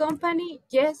this company?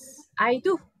 Yes, I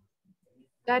do.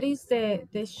 That is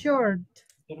the short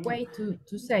way to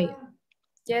say it.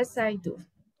 Yes, I do.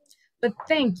 But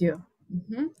thank you.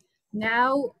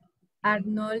 Now,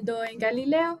 Arnoldo and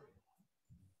Galileo,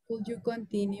 could you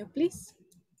continue, please?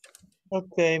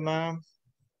 Okay, ma'am.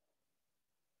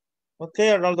 Okay,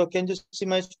 Arnoldo, can you see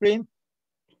my screen?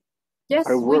 Yes,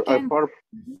 we can.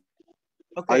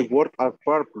 I worked at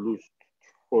Farp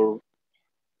for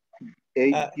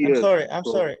 8 years.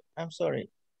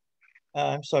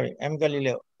 I'm sorry. I'm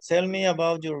Galileo. Tell me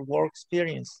about your work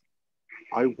experience.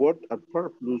 I worked at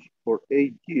Plus for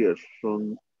 8 years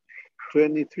from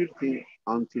 2013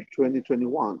 until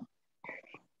 2021.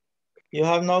 You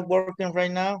have not working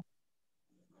right now?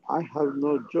 I have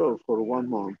no job for 1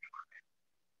 month.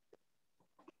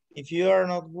 If you are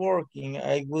not working,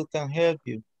 I can help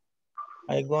you.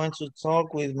 I'm going to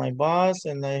talk with my boss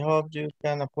and I hope you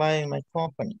can apply in my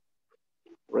company.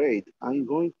 Great, I'm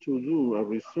going to do a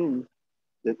resume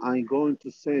that I'm going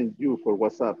to send you for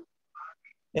WhatsApp.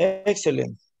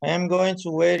 Excellent. I am going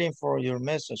to waiting for your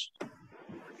message.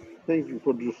 Thank you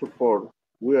for your support.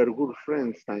 We are good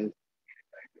friends since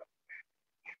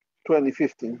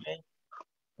 2015.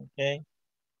 Okay.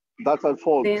 That's all,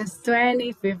 folks. Since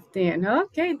 2015.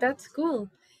 Okay, that's cool.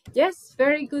 Yes,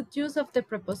 very good use of the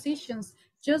prepositions.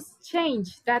 Just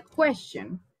change that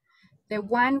question. The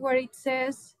one where it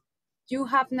says, you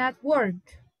have not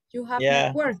worked. You have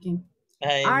not working.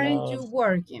 Aren't you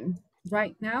working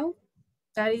right now?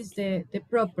 That is the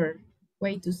proper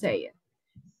way to say it.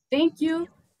 Thank you.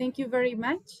 Thank you very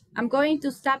much. I'm going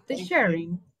to stop the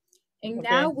sharing. And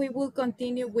now we will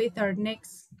continue with our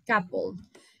next couple,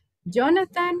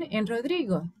 Jonathan and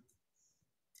Rodrigo.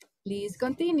 Please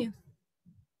continue.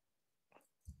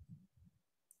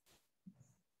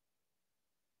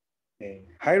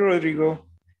 Hi, Rodrigo.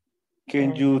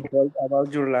 Can you talk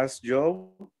about your last job?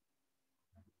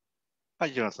 Hi,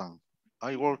 Jonathan.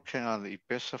 I worked at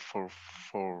ISSS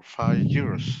for 5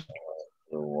 years.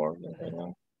 Do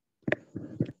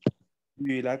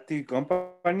you like the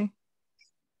company?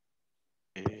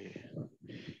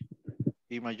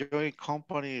 In my joint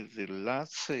company, the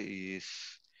last is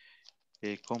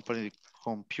a company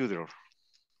computer.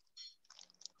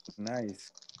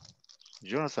 Nice.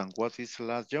 Jonathan, what is the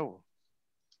last job?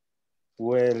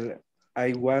 Well,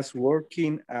 I was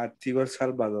working at El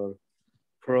Salvador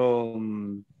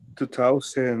from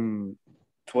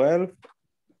 2012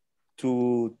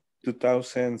 to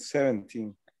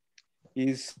 2017.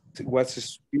 It was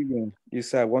experience.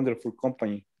 It's a wonderful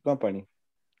company.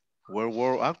 Where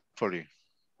were actually?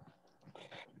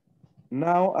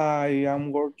 Now I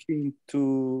am working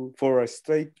for a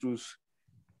status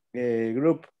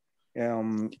group.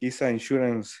 It's an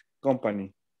insurance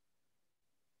company.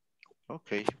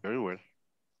 Okay, very well.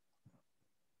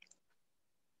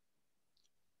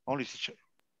 Only teacher.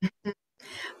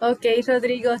 Okay,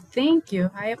 Rodrigo, thank you.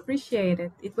 I appreciate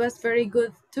it. It was very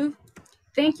good too.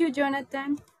 Thank you,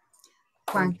 Jonathan.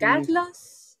 Juan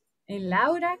Carlos and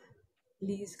Laura,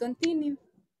 please continue.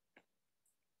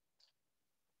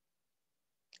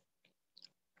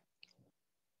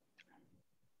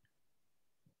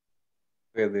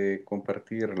 Puede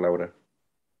compartir, Laura.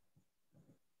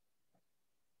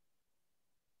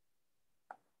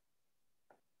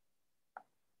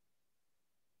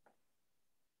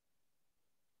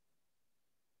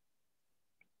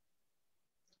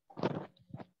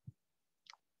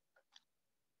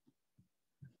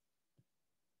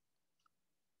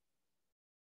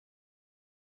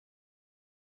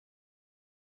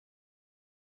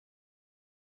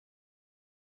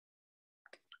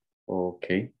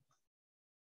 Okay.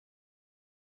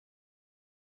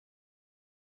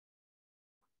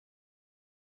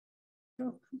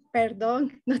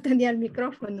 Perdón, no tenía el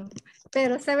micrófono,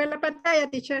 pero se ve la pantalla,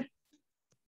 teacher.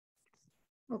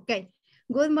 Okay.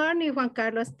 Good morning, Juan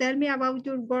Carlos. Tell me about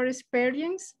your work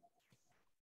experience.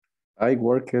 I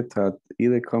worked at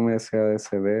IDECOM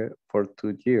SASB for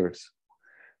 2 years.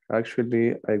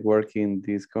 Actually, I work in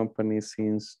this company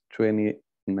since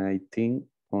 2019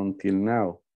 until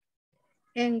now.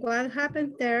 And what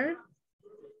happened there?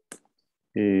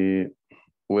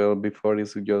 Well, before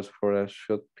it's just for a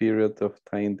short period of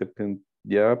time, independent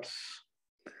jobs.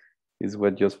 It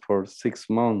was just for 6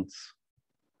 months.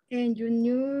 And your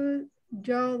new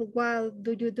job, what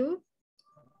do you do?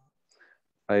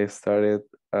 I started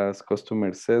as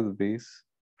customer service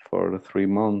for 3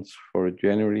 months, for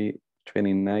January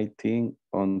 2019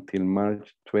 until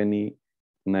March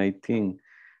 2019.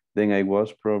 Then I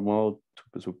was promoted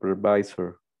to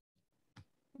supervisor.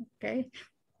 Okay.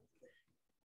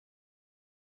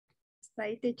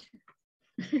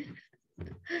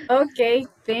 Okay,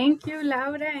 thank you,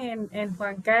 Laura and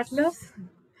Juan Carlos.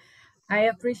 I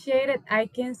appreciate it. I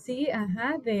can see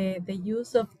the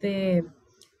use of the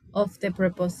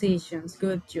prepositions.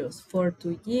 Good use for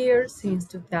 2 years since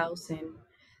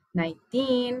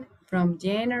 2019 from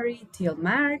January till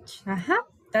March.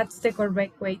 That's the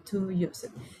correct way to use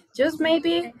it. Just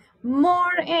maybe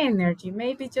more energy,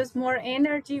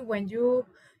 when you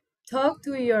talk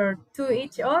to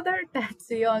each other. That's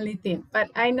the only thing.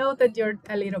 But I know that you're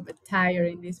a little bit tired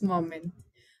in this moment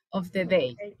of the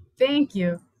day. Thank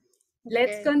you.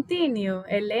 Let's continue.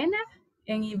 Elena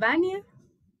and Ivania,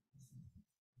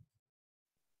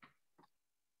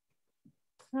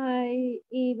 Hi,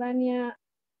 Ivania.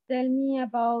 Tell me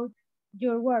about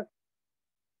your work.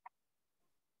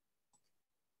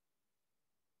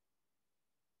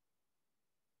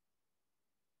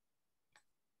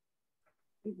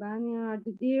 Ivania, are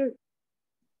you there?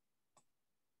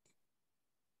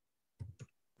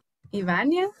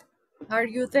 Ivania, are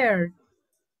you there?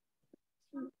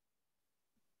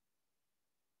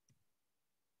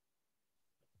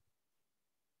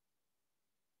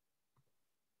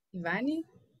 Ivani?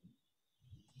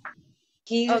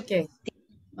 Here. Okay,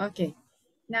 okay.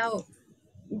 Now,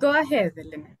 go ahead,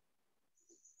 Elena.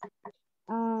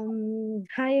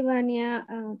 Hi, Ivania.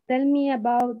 Tell me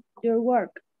about your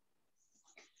work.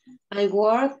 I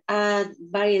work at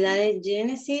Variedades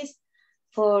Genesis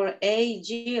for 8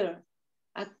 years.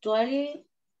 Actually,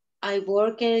 I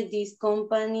work at this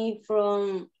company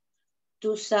from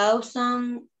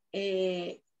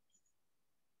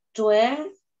 2012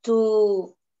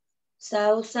 to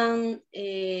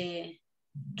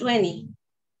 2020.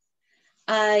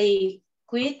 I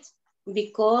quit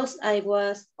because I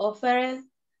was offered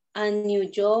a new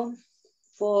job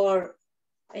for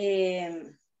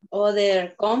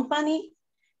other company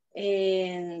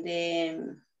and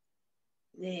the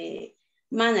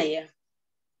manager.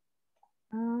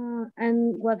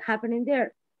 And what happened in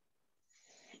there?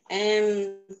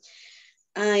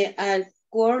 I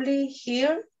quarterly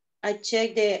here. I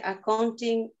check the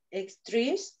accounting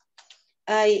extras.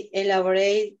 I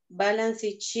elaborate balance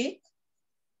sheet.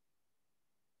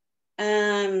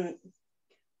 I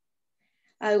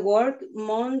work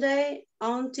Monday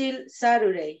until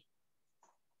Saturday.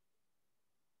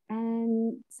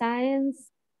 And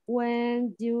science,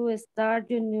 when you start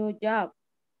your new job?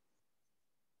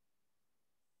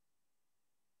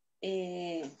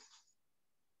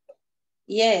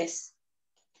 Yes.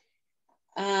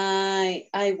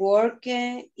 I work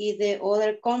in the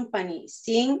other company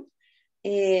since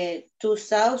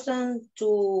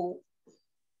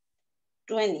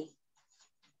 2020.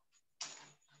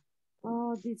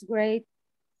 Oh, this is great.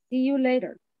 See you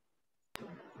later.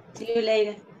 See you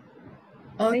later.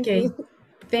 Okay,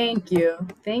 thank you.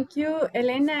 Thank you,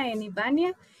 Elena and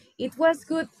Ivania. It was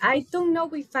good. I don't know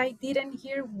if I didn't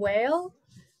hear well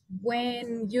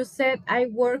when you said I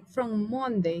work from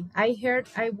Monday. I heard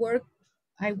I work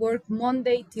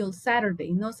Monday till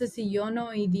Saturday. No sé si yo no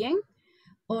oí bien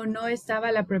o no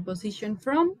estaba la preposition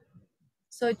from.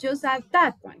 So just add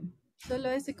that one. Solo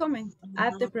ese comment.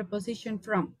 Add the preposition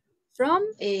from. From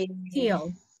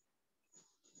till.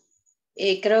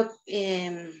 Creo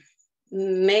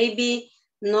maybe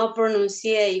no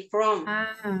pronunciate from.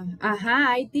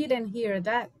 I didn't hear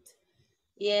that.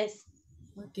 Yes.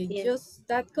 Okay, yes. just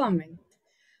that comment.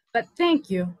 But thank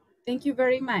you. Thank you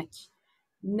very much.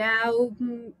 Now,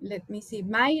 let me see,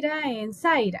 Mayra and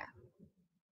Zaira.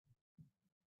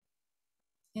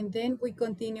 And then we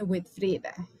continue with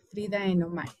Frida and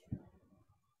Omar.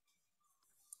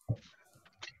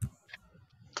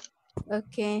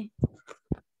 Okay.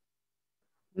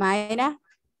 Mayra,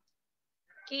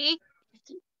 Okay.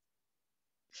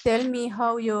 tell me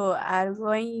how you are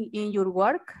going in your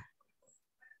work.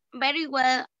 Very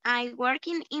well. I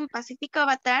working in Pacifico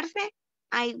Batarse.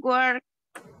 I work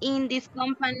in this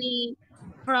company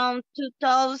from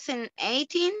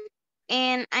 2018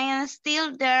 and I am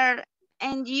still there.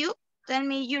 And you, tell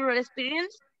me your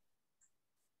experience.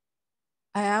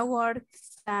 I work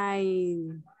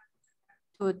since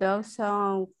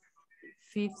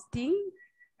 2015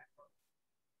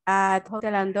 at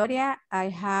Hotel Andoria. I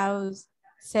have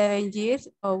 7 years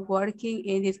of working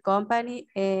in this company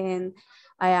and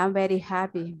I am very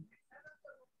happy.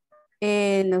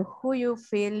 And how you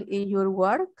feel in your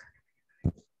work?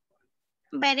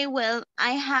 Very well.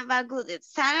 I have a good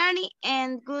salary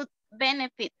and good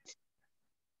benefits.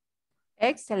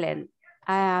 Excellent.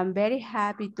 I am very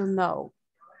happy to know.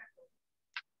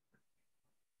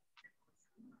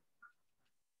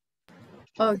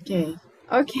 Okay,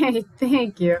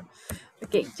 thank you.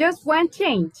 Okay, just one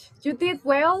change. You did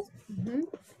well,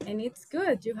 and it's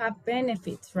good. You have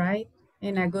benefits, right?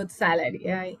 And a good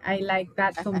salary. I like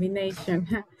that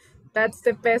combination. That's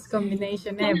the best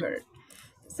combination ever.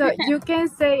 So you can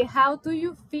say, how do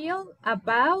you feel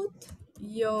about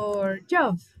your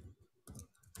job?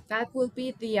 That will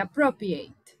be the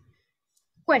appropriate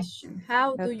question.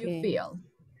 How do you feel?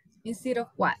 Instead of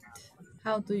what?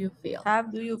 How do you feel? How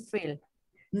do you feel?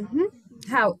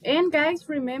 How. And guys,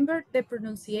 remember the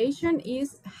pronunciation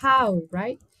is how,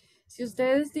 right? Si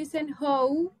ustedes dicen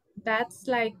how, that's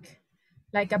like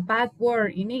a bad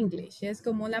word in English. Es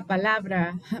como una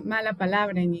palabra, mala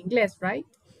palabra en inglés, right?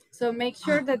 So make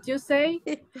sure that you say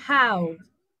how.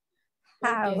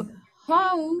 How. Okay.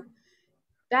 How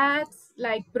That's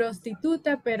like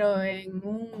prostituta, pero en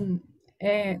un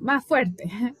más fuerte,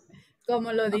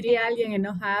 como lo diría alguien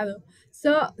enojado.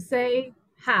 So say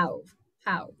how.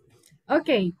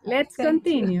 Okay, let's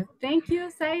continue. Thank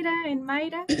you, Zaira and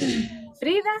Mayra.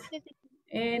 Frida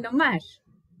and Omar.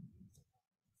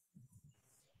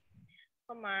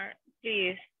 Omar,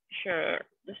 please share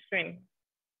the screen.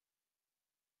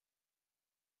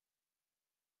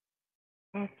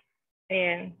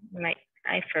 And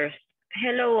I first.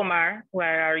 Hello, Omar. What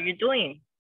are you doing?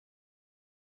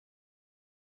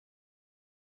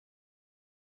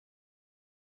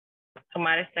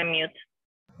 Omar está en mute.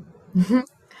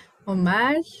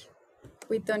 Omar,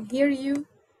 we don't hear you.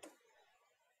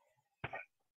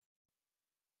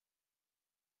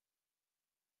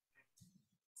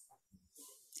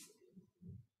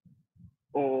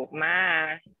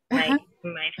 Omar, my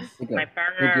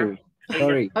partner.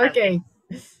 Sorry. Okay.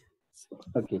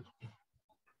 Okay.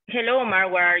 Hello, Omar.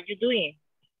 What are you doing?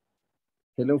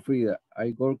 Hello, Frida.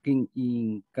 I'm working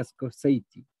in Casco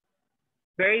City.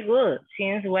 Very good.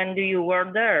 Since when do you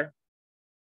work there?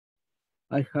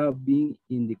 I have been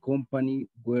in the company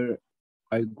where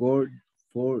I worked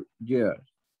 4 years.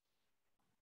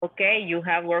 Okay, you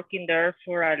have working there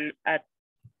for a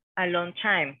long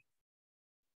time.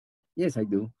 Yes, I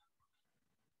do.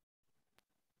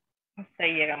 Hasta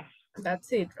ahí llegamos.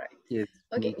 That's it, right? Yes.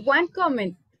 Okay, one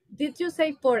comment. Did you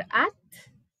say for at?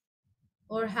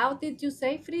 Or how did you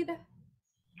say, Frida?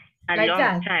 A like long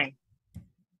that? time.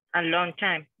 A long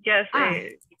time. Just,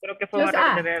 creo que fue un Just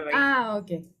error de verbo ahí.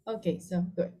 okay. Okay, so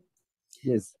good.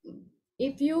 Yes.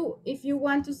 If you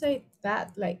want to say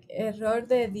that, like error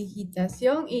de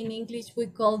digitación, in English we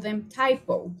call them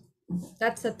typo.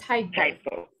 That's a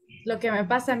typo. Lo que me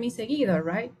pasa a mí seguido,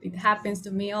 right? It happens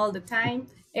to me all the time.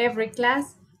 Every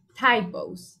class,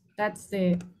 typos. That's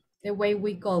the way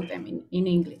we call them in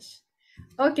English.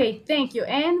 Okay, thank you.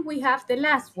 And we have the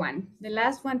last one. The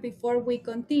last one before we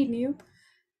continue.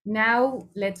 Now,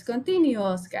 let's continue,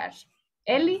 Oscar.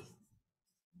 Ellie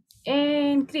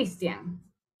and Christian.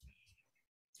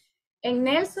 And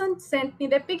Nelson sent me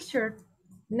the picture.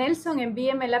 Nelson,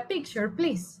 envíeme la picture,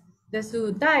 please, de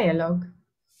su dialogue.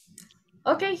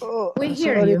 Okay, we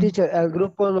hear Sorry, you. teacher, al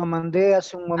grupo lo mandé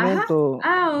hace un momento.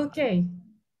 Okay.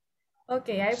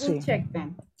 Okay, I will check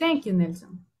then. Thank you,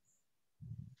 Nelson.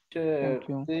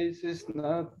 This is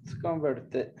not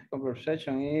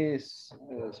conversation, is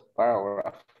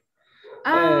paragraph.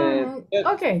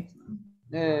 Okay.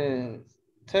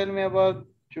 Tell me about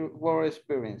your work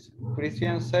experience.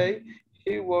 Christian say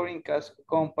he worked in Casco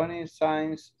company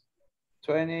since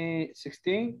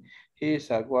 2016. He is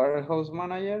a warehouse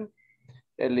manager.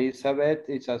 Elizabeth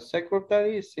is a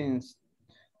secretary since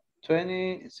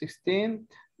 2016,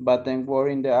 but then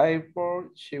worked in the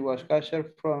airport. She was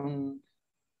cashier from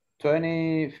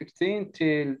 2015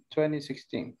 till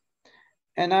 2016.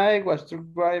 And I was truck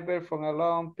driver for a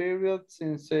long period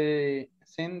since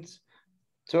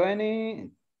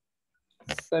 2017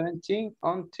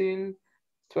 until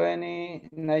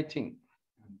 2019.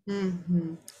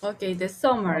 Okay, the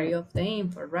summary of the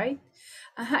info, right?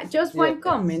 Just one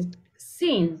comment.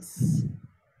 Since.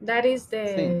 That is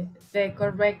the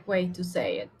correct way to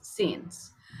say it.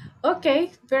 Since.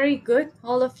 Okay, very good,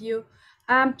 all of you.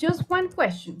 Just one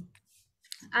question.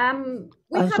 I'm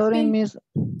sorry, Miss.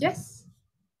 Yes.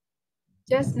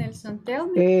 Yes, Nelson, tell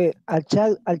me. Al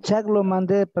chat lo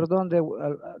mandé, perdón,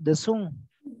 de Zoom.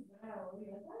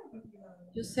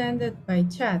 You send it by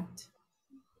chat.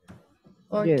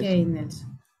 Okay, Yes.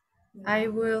 Nelson. I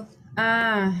will.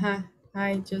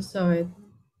 I just saw it.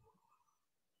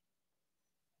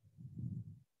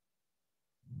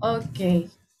 Okay.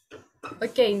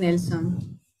 Okay,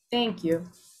 Nelson. Thank you.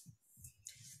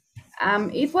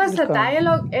 It was a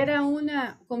dialogue, era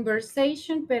una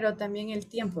conversation, pero también el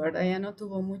tiempo, ¿verdad? Ya no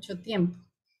tuvo mucho tiempo.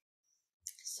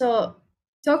 So,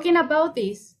 talking about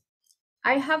this,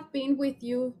 I have been with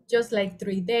you just like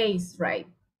 3 days, right?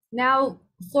 Now,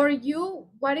 for you,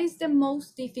 what is the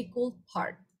most difficult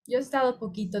part? Yo he estado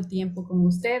poquito tiempo con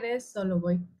ustedes, solo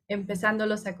voy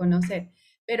empezándolos a conocer.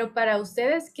 Pero para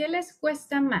ustedes, ¿qué les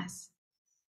cuesta más?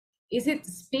 Is it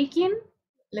speaking?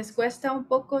 ¿Les cuesta un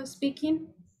poco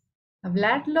speaking?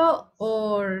 ¿Hablarlo?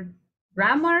 ¿O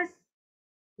grammar?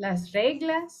 ¿Las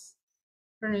reglas?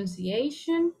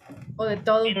 ¿Pronunciation? ¿O de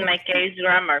todo? In my case,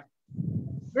 grammar.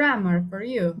 Grammar for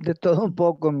you. De todo un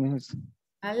poco, Miss.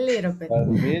 A little bit.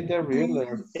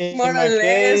 More or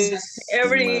less,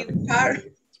 every part.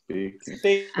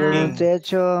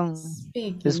 Pronunciation.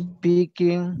 Speaking.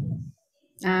 Speaking.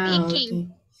 Okay.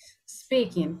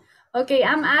 Speaking. Okay,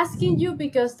 I'm asking you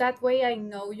because that way I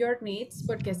know your needs,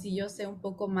 porque así yo sé un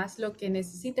poco más lo que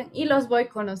necesitan y los voy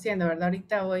conociendo, ¿verdad?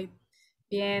 Ahorita voy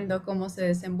viendo cómo se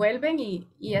desenvuelven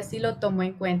y así lo tomo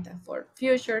en cuenta for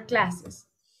future classes.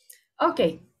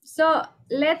 Okay, so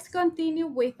let's continue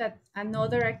with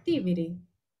another activity.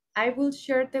 I will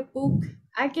share the book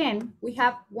again. We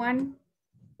have one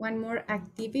more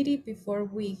activity before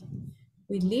we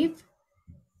leave.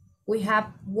 We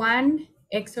have one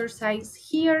exercise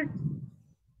here.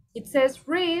 It says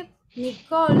read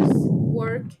Nicole's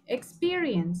work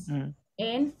experience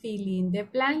and fill in the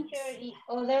blanks.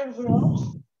 Other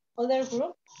groups? Other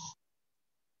group?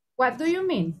 What do you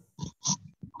mean?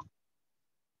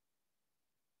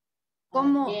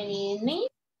 ¿Cómo? Jenny and me?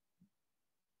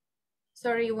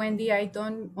 Sorry, Wendy, I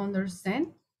don't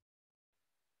understand.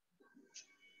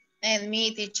 And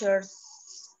me, teachers.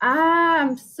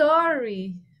 I'm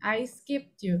sorry. I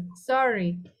skipped you.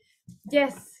 Sorry.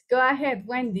 Yes, go ahead,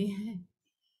 Wendy.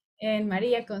 And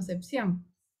María Concepción.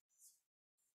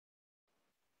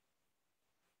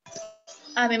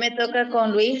 A mí me toca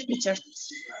con Luis, teacher.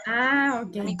 Ah,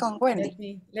 okay. Me con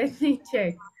Wendy. Let me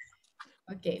check.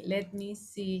 Okay, let me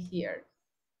see here.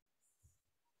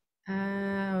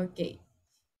 Ah, okay.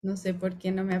 No sé por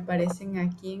qué no me aparecen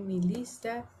aquí en mi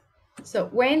lista. So,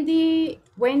 Wendy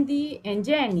and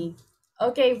Jenny.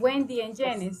 Okay, Wendy and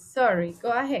Jenny, sorry,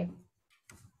 go ahead.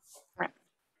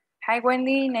 Hi,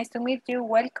 Wendy. Nice to meet you.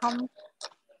 Welcome.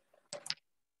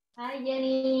 Hi,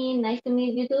 Jenny. Nice to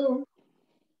meet you too.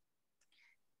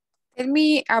 Tell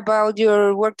me about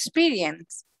your work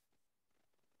experience.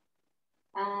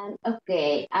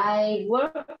 Okay, I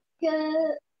worked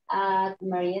at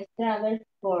Maria's Travel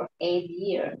for 8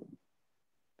 years.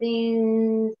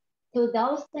 Since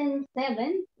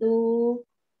 2007 to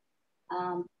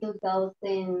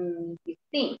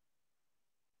 2015.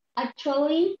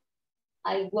 Actually,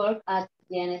 I work at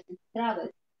Genesis Travel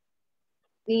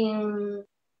since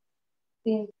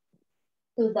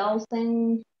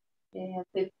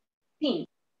 2015.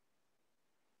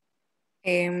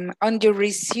 On your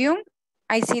resume,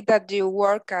 I see that you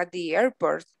work at the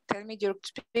airport. Tell me your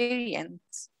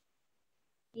experience.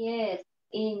 Yes,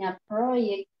 in a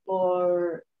project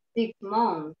for 6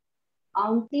 months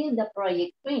until the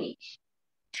project finished.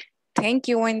 Thank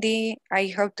you, Wendy. I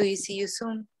hope to see you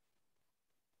soon.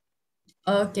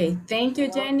 Okay, thank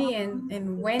you, Jenny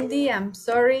and Wendy. I'm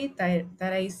sorry that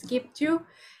I skipped you.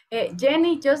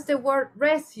 Jenny, just the word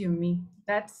resume.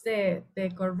 That's the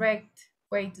correct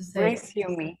way to say it.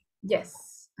 Resume.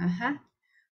 Yes. Uh-huh.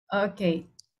 Okay.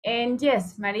 And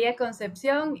yes, María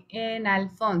Concepción and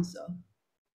Alfonso.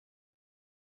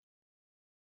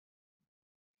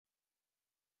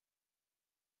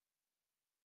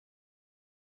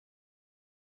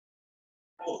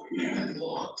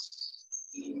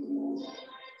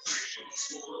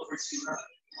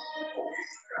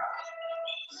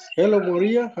 Hello,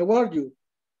 Maria. How are you?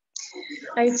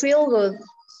 I feel good.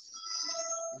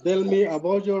 Tell me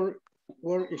about your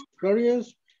work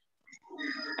experience.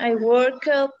 I worked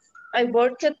at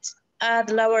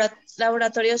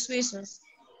Laboratorios Suizos.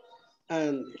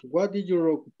 And what is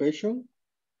your occupation?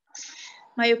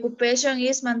 My occupation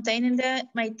is maintaining the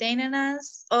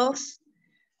maintenance of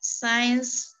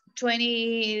Science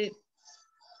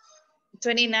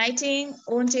 2019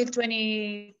 until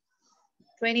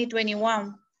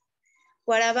 2021.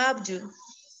 What about you?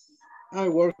 I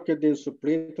worked in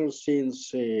Supplemental since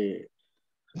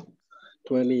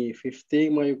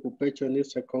 2015. My occupation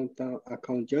is account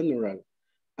general.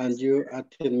 And you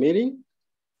attend meeting?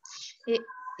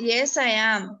 Yes, I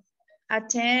am.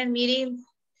 Attend meeting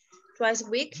twice a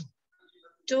week.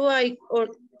 I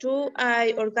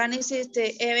organize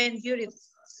the event beauty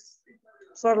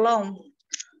for long.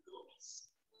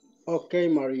 Okay,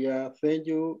 Maria, thank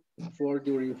you for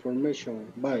your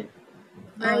information. Bye.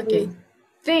 Okay,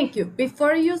 thank you.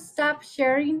 Before you stop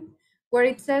sharing, where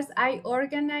it says I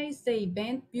organize the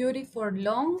event beauty for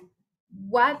long,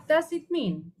 what does it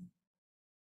mean?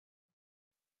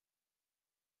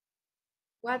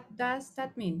 What does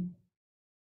that mean?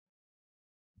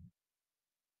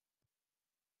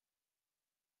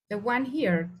 The one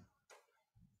here.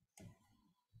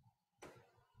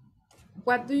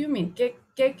 What do you mean? ¿Qué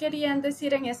querían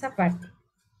decir en esa parte?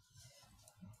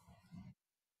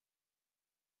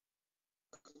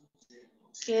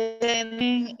 Que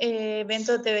tienen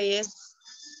eventos de belleza.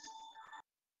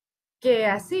 Que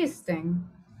asisten.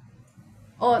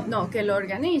 O no, que lo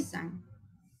organizan.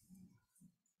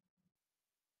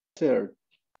 Sir.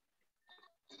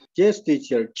 Yes,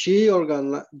 teacher.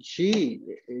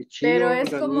 Pero es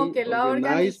como que lo ha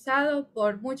organizado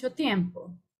por mucho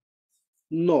tiempo.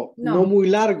 No, No. no muy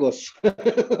largos.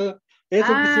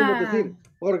 Eso quisimos Ah. decir.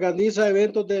 Organiza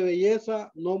eventos de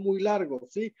belleza no muy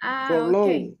largos, ¿sí? For Okay.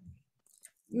 long.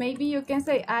 Maybe you can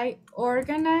say I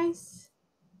organize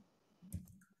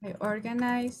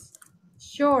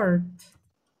short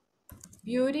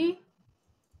beauty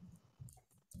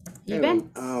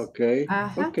events. Okay.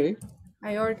 Uh-huh. Okay.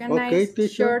 I Okay, organize teacher.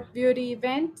 short beauty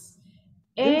events.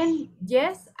 And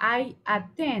yes, I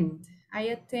attend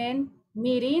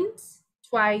meetings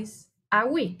twice a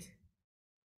week.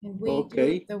 And we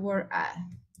Okay. use the word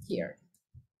here.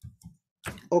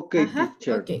 Okay,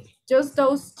 teacher. Okay, just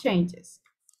those changes.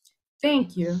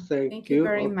 Thank you. Thank you you.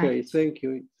 very Okay, much. thank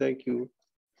you. Thank you.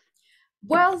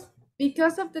 Well,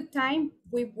 because of the time,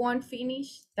 we won't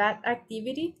finish that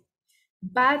activity,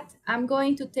 but I'm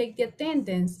going to take the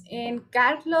attendance. And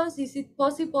Carlos, is it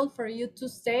possible for you to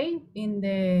stay in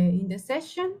the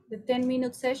session, the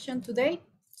 10-minute session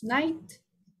tonight?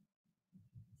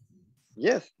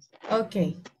 Yes.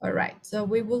 Okay, all right. So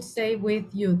we will stay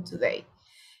with you today.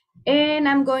 And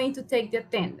I'm going to take the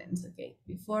attendance, okay,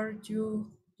 before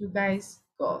you guys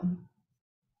go.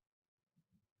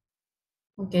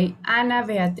 Okay, Ana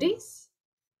Beatriz.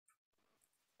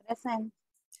 Present.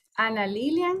 Ana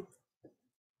Lilian.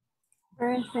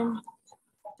 Present.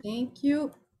 Thank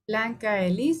you. Blanca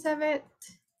Elizabeth.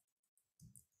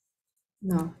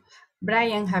 No.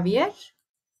 Brian Javier.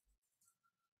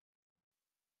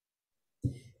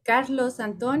 Carlos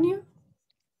Antonio.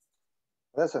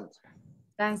 Present.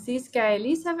 Francisca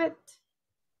Elizabeth.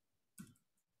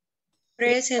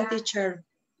 Present, teacher.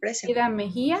 Present. Ida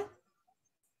Mejía.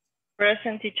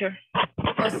 Present, teacher.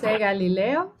 José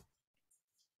Galileo.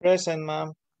 Present,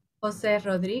 ma'am. José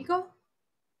Rodrigo.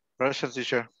 Present,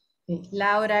 teacher. Okay.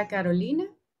 Laura Carolina.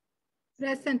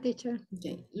 Present, teacher.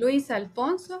 Okay. Luis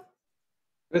Alfonso.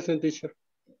 Present, teacher.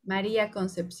 María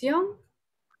Concepción.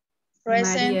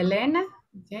 Present. María Elena.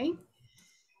 Okay.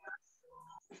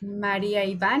 María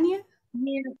Ivania.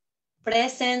 Here.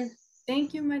 Present.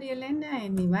 Thank you, María Elena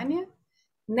and Ivania.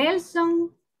 Nelson.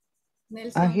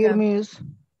 I hear Miss.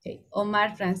 Okay.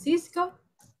 Omar Francisco.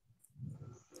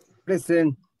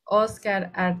 Present.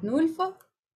 Oscar Arnulfo.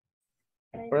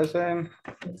 Present.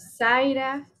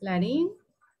 Zaira Larín.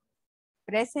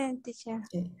 Present, teacher.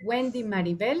 Okay. Wendy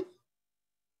Maribel.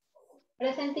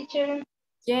 Present, teacher.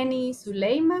 Jenny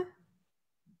Zuleima.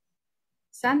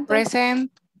 Santos.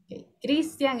 Present. Okay.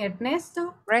 Cristian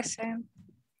Ernesto. Present.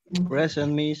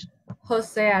 Present, Miss.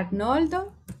 José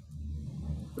Arnoldo.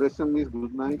 Present, Miss.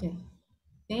 Good night. Okay.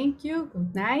 Thank you.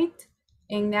 Good night.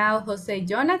 And now José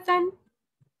Jonathan.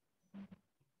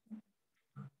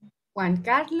 Juan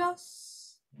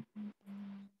Carlos.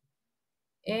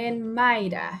 And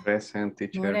Mayra Present,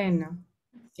 teacher. Moreno.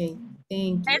 Okay.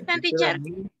 Thank you. Present, teacher.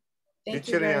 Thank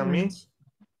you very much.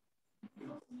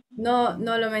 No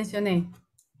lo mencioné.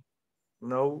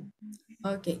 No.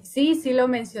 Ok, sí lo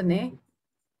mencioné.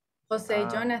 José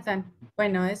Jonathan.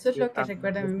 Bueno, eso es lo que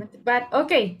recuerda mi mente. But,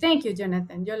 ok, thank you,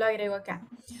 Jonathan. Yo lo agrego acá.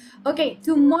 Ok,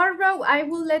 tomorrow I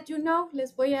will let you know.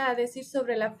 Les voy a decir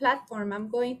sobre la platform. I'm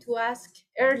going to ask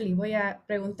early. Voy a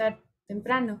preguntar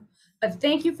temprano. But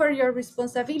thank you for your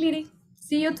responsibility.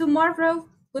 See you tomorrow.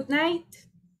 Good night.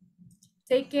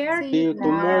 Take care. See you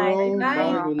tomorrow. Bye.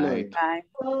 Bye. Good night. Bye.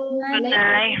 Good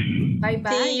night.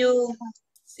 Bye-bye. See you.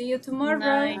 See you tomorrow.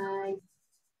 Night.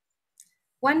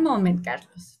 One moment,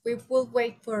 Carlos. We will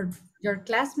wait for your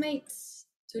classmates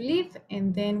to leave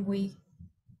and then we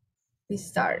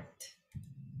start.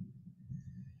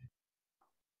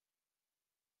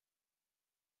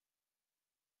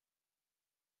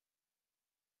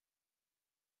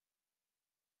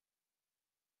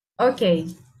 Okay.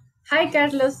 Hi,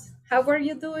 Carlos. How are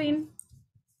you doing?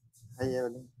 Hi,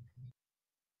 Evelyn.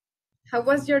 How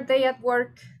was your day at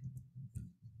work?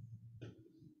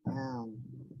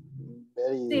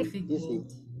 Very Difficult. easy.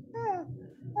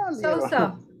 So.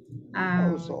 So.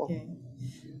 Okay.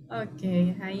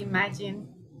 Okay, I imagine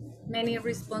many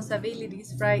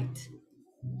responsibilities, right?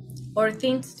 Or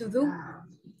things to do.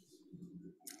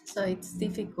 So it's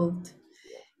difficult.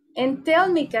 And tell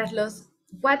me, Carlos,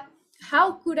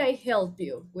 how could I help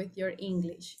you with your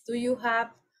English? Do you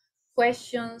have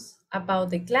questions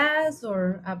about the class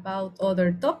or about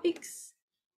other topics?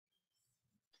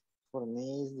 For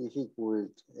me, it's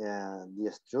difficult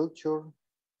the structure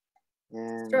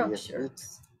and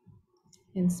Structures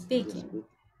and speaking.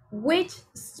 Which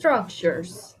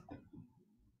structures?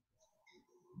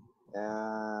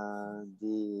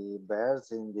 The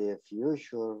verbs in the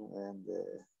future and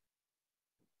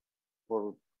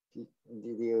for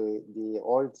the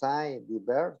all time, the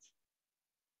verbs.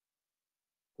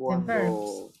 The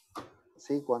verbs.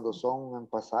 sí, cuando son en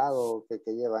pasado, que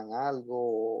llevan algo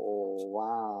o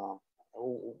va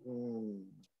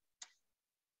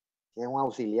que es un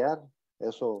auxiliar,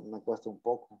 eso me cuesta un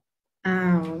poco.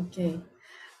 Ah, okay.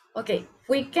 Okay,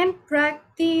 we can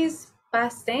practice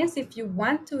past tense if you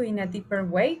want to in a deeper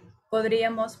way.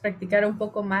 Podríamos practicar un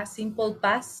poco más simple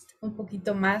past, un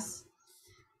poquito más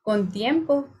con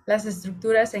tiempo, las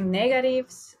estructuras en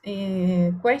negatives,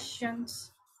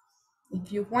 questions, if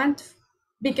you want,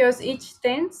 because each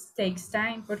tense takes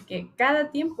time, porque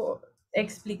cada tiempo,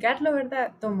 explicarlo,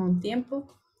 ¿verdad? Toma un tiempo,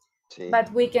 sí.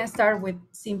 But we can start with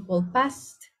simple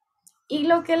past. Y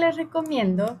lo que les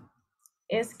recomiendo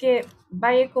es que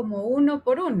vaya como uno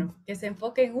por uno, que se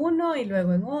enfoque en uno y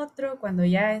luego en otro, cuando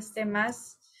ya esté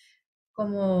más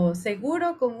como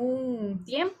seguro con un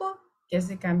tiempo, que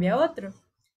se cambie a otro.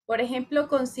 Por ejemplo,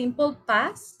 con simple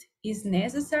past, it's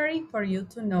necessary for you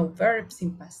to know verbs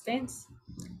in past tense.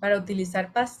 Para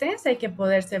utilizar past tense hay que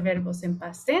poderse verbos en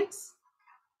past tense.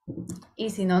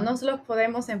 Y si no nos los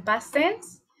podemos en past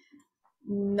tense,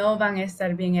 no van a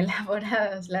estar bien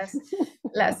elaboradas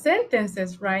las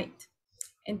sentences, right?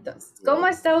 Entonces, ¿cómo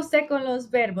está usted con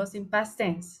los verbos in past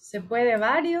tense? ¿Se puede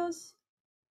varios?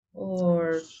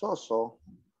 Or So.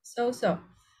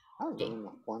 Okay.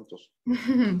 Unos cuantos.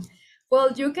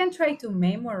 Well, you can try to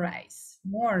memorize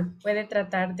more. Puede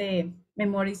tratar de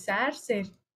memorizarse,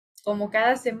 como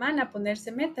cada semana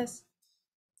ponerse metas.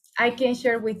 I can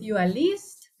share with you a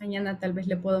list. Mañana tal vez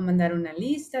le puedo mandar una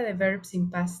lista de verbs in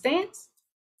past tense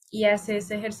y hace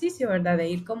ese ejercicio, ¿verdad? De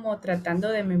ir como tratando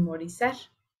de memorizar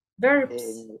verbs.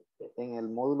 En el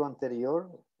módulo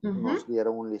anterior nos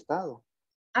dieron un listado.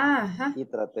 Ajá. Y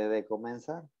traté de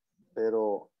comenzar,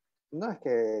 pero no es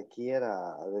que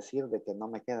quiera decir de que no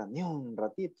me queda ni un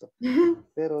ratito,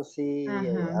 pero sí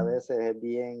a veces es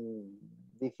bien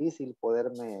difícil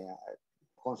poderme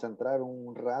concentrar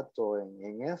un rato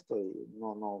en esto y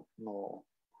no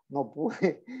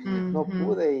pude, no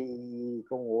pude y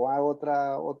como va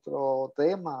otro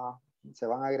tema, se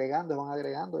van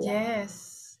agregando.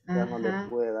 Yes. Ya no le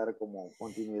pude dar como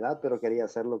continuidad, pero quería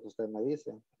hacer lo que usted me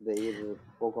dice, de ir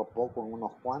poco a poco en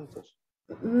unos cuantos.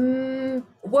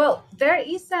 Well, there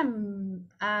is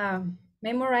a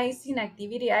memorizing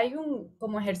activity. Hay un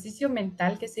como ejercicio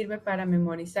mental que sirve para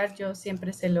memorizar. Yo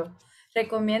siempre se lo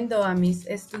recomiendo a mis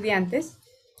estudiantes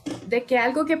de que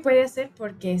algo que puede hacer,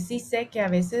 porque sí sé que a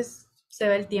veces se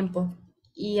va el tiempo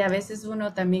y a veces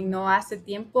uno también no hace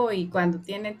tiempo y cuando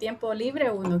tiene tiempo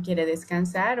libre uno quiere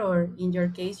descansar or in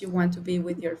your case you want to be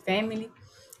with your family.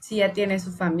 Si ya tiene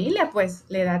su familia, pues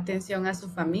le da atención a su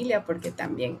familia porque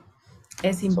también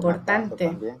es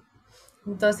importante.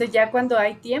 Entonces ya cuando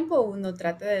hay tiempo uno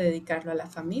trata de dedicarlo a la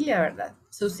familia, ¿verdad?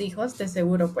 Sus hijos de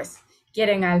seguro pues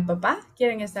quieren al papá,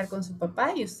 quieren estar con su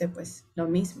papá y usted pues lo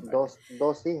mismo.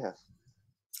 Dos hijas.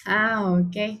 Ah,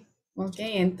 ok. Ok,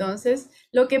 entonces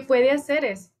lo que puede hacer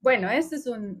es, bueno, esta es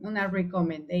una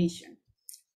recommendation.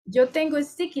 Yo tengo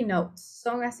sticky notes,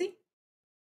 son así.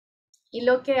 Y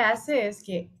lo que hace es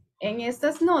que en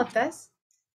estas notas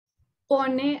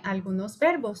pone algunos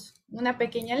verbos, una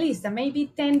pequeña lista,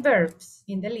 maybe 10 verbs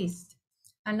in the list.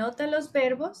 Anota los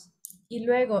verbos y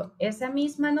luego esa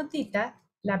misma notita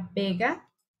la pega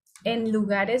en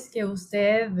lugares que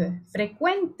usted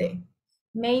frecuente.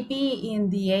 Maybe in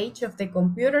the edge of the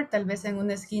computer, tal vez en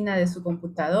una esquina de su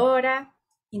computadora,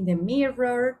 in the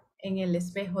mirror, en el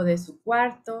espejo de su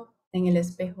cuarto, en el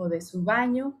espejo de su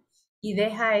baño, y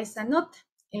deja esa nota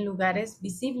en lugares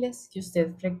visibles que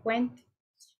usted frecuente.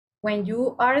 When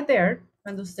you are there,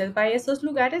 cuando usted vaya a esos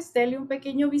lugares, dele un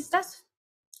pequeño vistazo,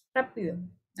 rápido,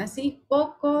 así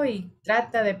poco y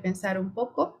trata de pensar un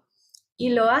poco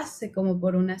y lo hace como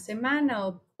por una semana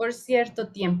o por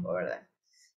cierto tiempo, ¿verdad?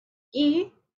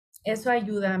 Y eso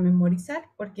ayuda a memorizar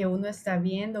porque uno está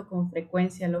viendo con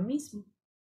frecuencia lo mismo.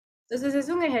 Entonces es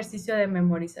un ejercicio de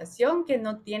memorización que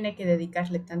no tiene que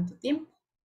dedicarle tanto tiempo.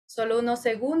 Solo unos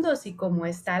segundos y como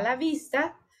está a la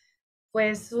vista,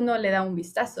 pues uno le da un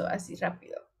vistazo así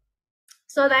rápido.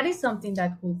 So that is something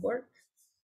that could work.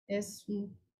 Es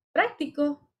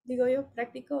práctico, digo yo,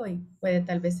 práctico y puede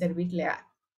tal vez servirle a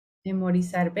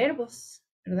memorizar verbos,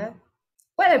 ¿verdad?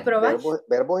 Puede probar.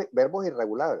 Verbos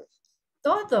irregulares.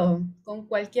 Todo, con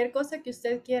cualquier cosa que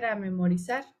usted quiera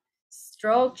memorizar.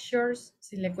 Structures,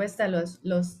 si le cuesta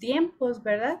los tiempos,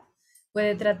 ¿verdad?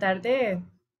 Puede tratar de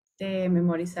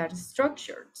memorizar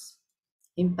structures.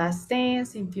 In past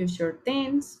tense, in future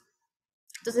tense.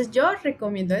 Entonces yo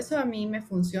recomiendo eso, a mí me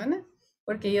funciona,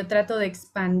 porque yo trato de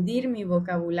expandir mi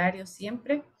vocabulario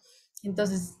siempre.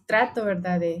 Entonces trato,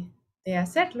 ¿verdad?, de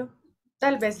hacerlo.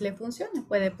 Tal vez le funcione,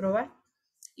 puede probar.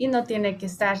 Y no tiene que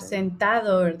estar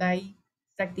sentado, ¿verdad?, y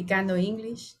practicando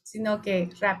English, sino que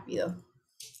rápido.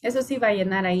 Eso sí va a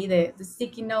llenar ahí de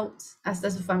sticky notes. Hasta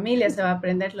su familia se va a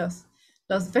aprender los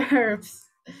verbs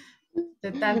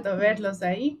de tanto verlos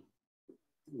ahí.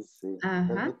 Sí,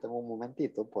 Ajá. permíteme un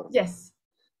momentito, por favor. Yes.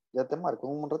 Ya te marco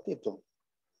un ratito.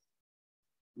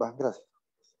 Va, gracias.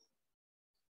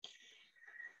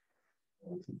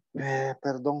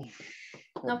 Perdón.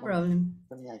 No problem.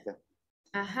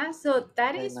 So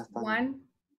that is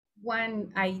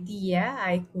one idea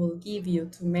I could give you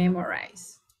to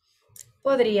memorize.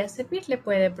 Podría servirle,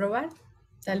 puede probar.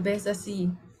 Tal vez así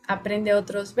aprende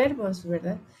otros verbos,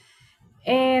 ¿verdad?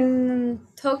 And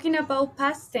talking about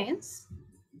past tense,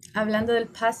 hablando del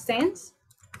past tense,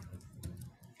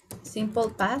 simple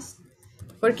past,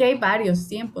 porque hay varios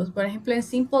tiempos. Por ejemplo, en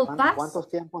simple past.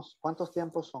 ¿Cuántos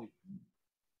tiempos son?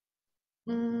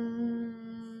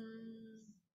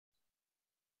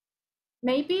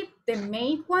 Maybe the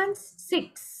main ones,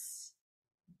 6.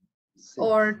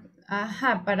 Or,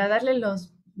 para darle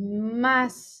los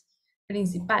más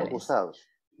principales. Usados.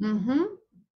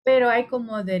 Pero hay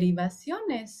como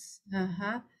derivaciones.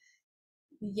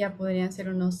 Ya podrían ser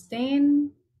unos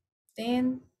tenses.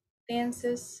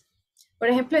 Por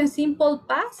ejemplo, en simple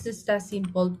past está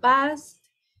simple past,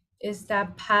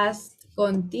 está past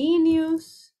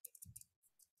continuous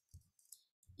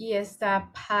y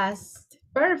está past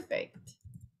perfect.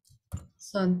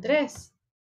 Son 3.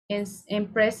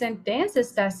 En present tense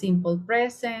está simple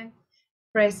present,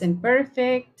 present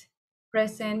perfect,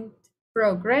 present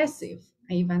progressive.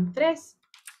 Ahí van 3.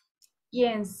 Y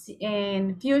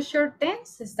en future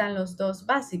tense están los 2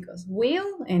 básicos,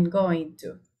 will and going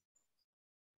to.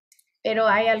 Pero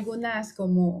hay algunas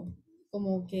como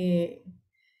que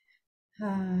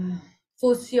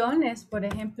fusiones, por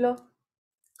ejemplo,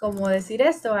 como decir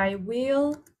esto, I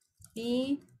will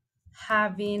be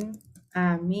having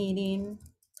a meeting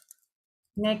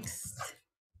next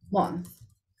month.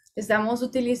 Estamos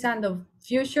utilizando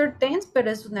future tense, pero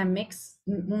es una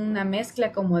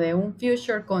mezcla como de un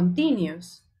future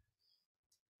continuous.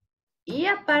 Y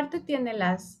aparte tiene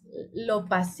lo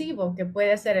pasivo, que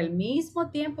puede ser el mismo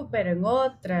tiempo, pero en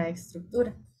otra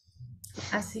estructura.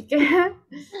 Así que,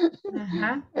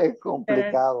 es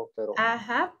complicado, pero.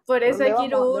 Por eso hay que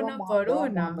ir uno por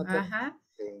uno.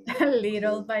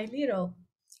 Little by little.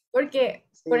 Porque,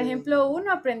 por ejemplo,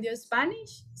 uno aprendió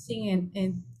Spanish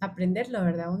sin aprenderlo,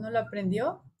 ¿verdad? Uno lo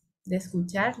aprendió de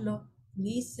escucharlo.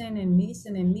 Listen and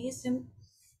listen and listen.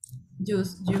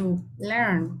 Just you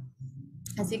learn.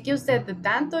 Así que usted de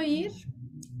tanto ir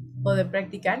o de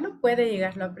practicarlo puede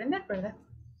llegarlo a aprender, ¿verdad?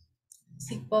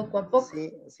 Sí, poco a poco.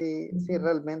 Sí,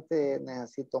 realmente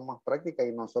necesito más práctica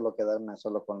y no solo quedarme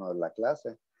solo con lo de la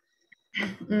clase.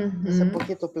 Hace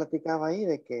poquito platicaba ahí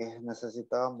de que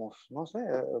necesitábamos, no sé,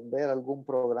 ver algún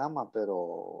programa,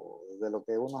 pero de lo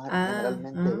que uno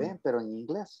generalmente ve, pero en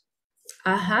inglés.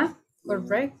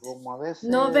 Correcto. Como a veces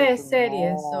no ve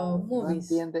series o movies. No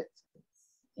entiende.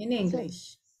 En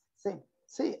English.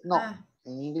 Sí, no,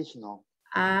 en English no.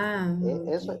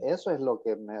 Eso es lo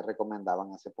que me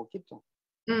recomendaban hace poquito.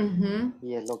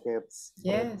 Y es lo que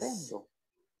pretendo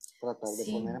tratar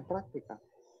de poner en práctica.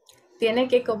 Tiene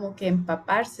que como que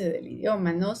empaparse del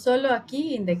idioma, no solo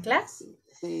aquí en the class.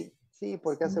 Sí,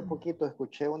 porque hace poquito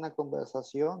escuché una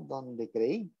conversación donde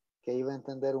creí que iba a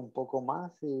entender un poco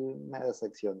más y me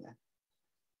decepcioné.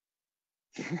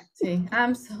 Sí,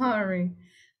 I'm sorry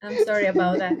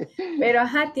about that. Pero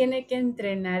tiene que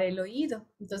entrenar el oído.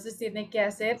 Entonces tiene que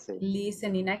hacer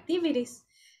listening activities.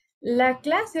 La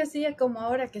clase así como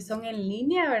ahora que son en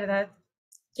línea, ¿verdad?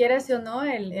 Quieras o no,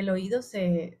 el oído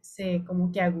se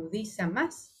como que agudiza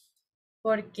más.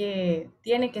 Porque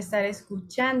tiene que estar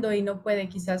escuchando y no puede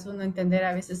quizás uno entender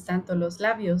a veces tanto los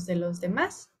labios de los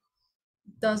demás.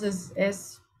 Entonces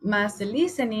es más de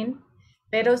listening.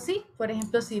 Pero sí, por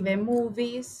ejemplo, si ve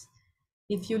movies,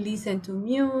 if you listen to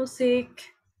music,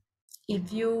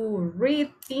 if you read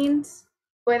things,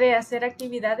 puede hacer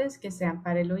actividades que sean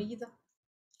para el oído.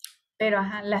 Pero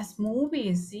las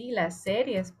movies, sí, las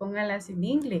series, pónganlas en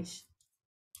English.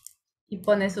 Y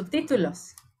pone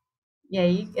subtítulos. Y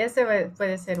ahí ese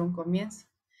puede ser un comienzo.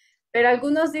 Pero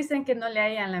algunos dicen que no le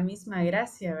hayan la misma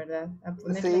gracia, ¿verdad? A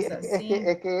ponerlas así.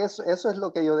 Es que eso es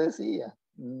lo que yo decía.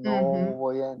 No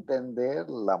voy a entender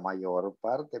la mayor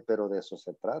parte, pero de eso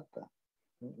se trata.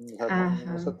 O sea,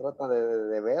 no se trata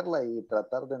de verla y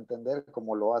tratar de entender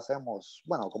como lo hacemos,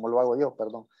 bueno, como lo hago yo,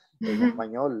 perdón, en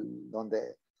español,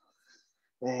 donde,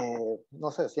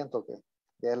 no sé, siento que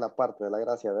es la parte de la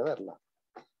gracia de verla.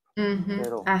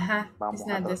 Pero vamos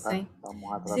a tratar.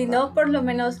 Si no, por lo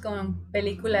menos con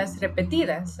películas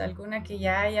repetidas, alguna que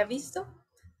ya haya visto,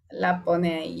 la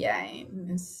pone ahí ya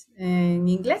en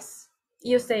inglés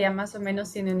y usted ya más o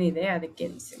menos tiene una idea de qué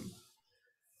dicen.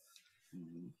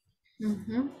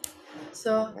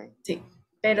 Sí,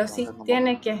 pero sí,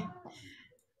 tiene que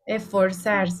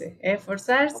esforzarse. Vamos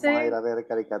a ir a ver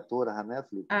caricaturas a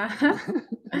Netflix. Ajá.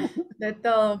 De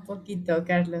todo un poquito,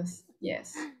 Carlos.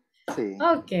 Yes. Sí.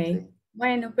 Ok. Sí.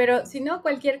 Bueno, pero si no,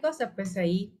 cualquier cosa, pues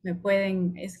ahí me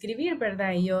pueden escribir,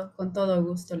 ¿verdad? Y yo con todo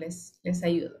gusto les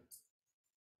ayudo.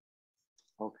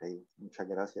 Ok, muchas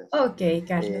gracias. Ok,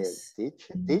 Carlos.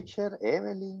 Teacher,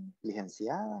 Evelyn,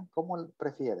 licenciada, ¿cómo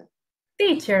prefiere?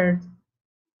 Teacher.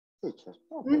 Teacher,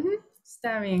 okay.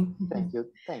 Está bien. Thank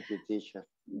you, teacher.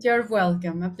 You're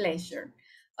welcome, a pleasure.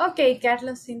 Okay,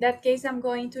 Carlos, in that case, I'm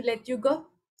going to let you go.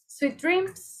 Sweet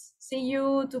dreams. See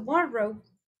you tomorrow.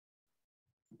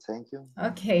 Thank you.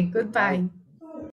 Okay, goodbye.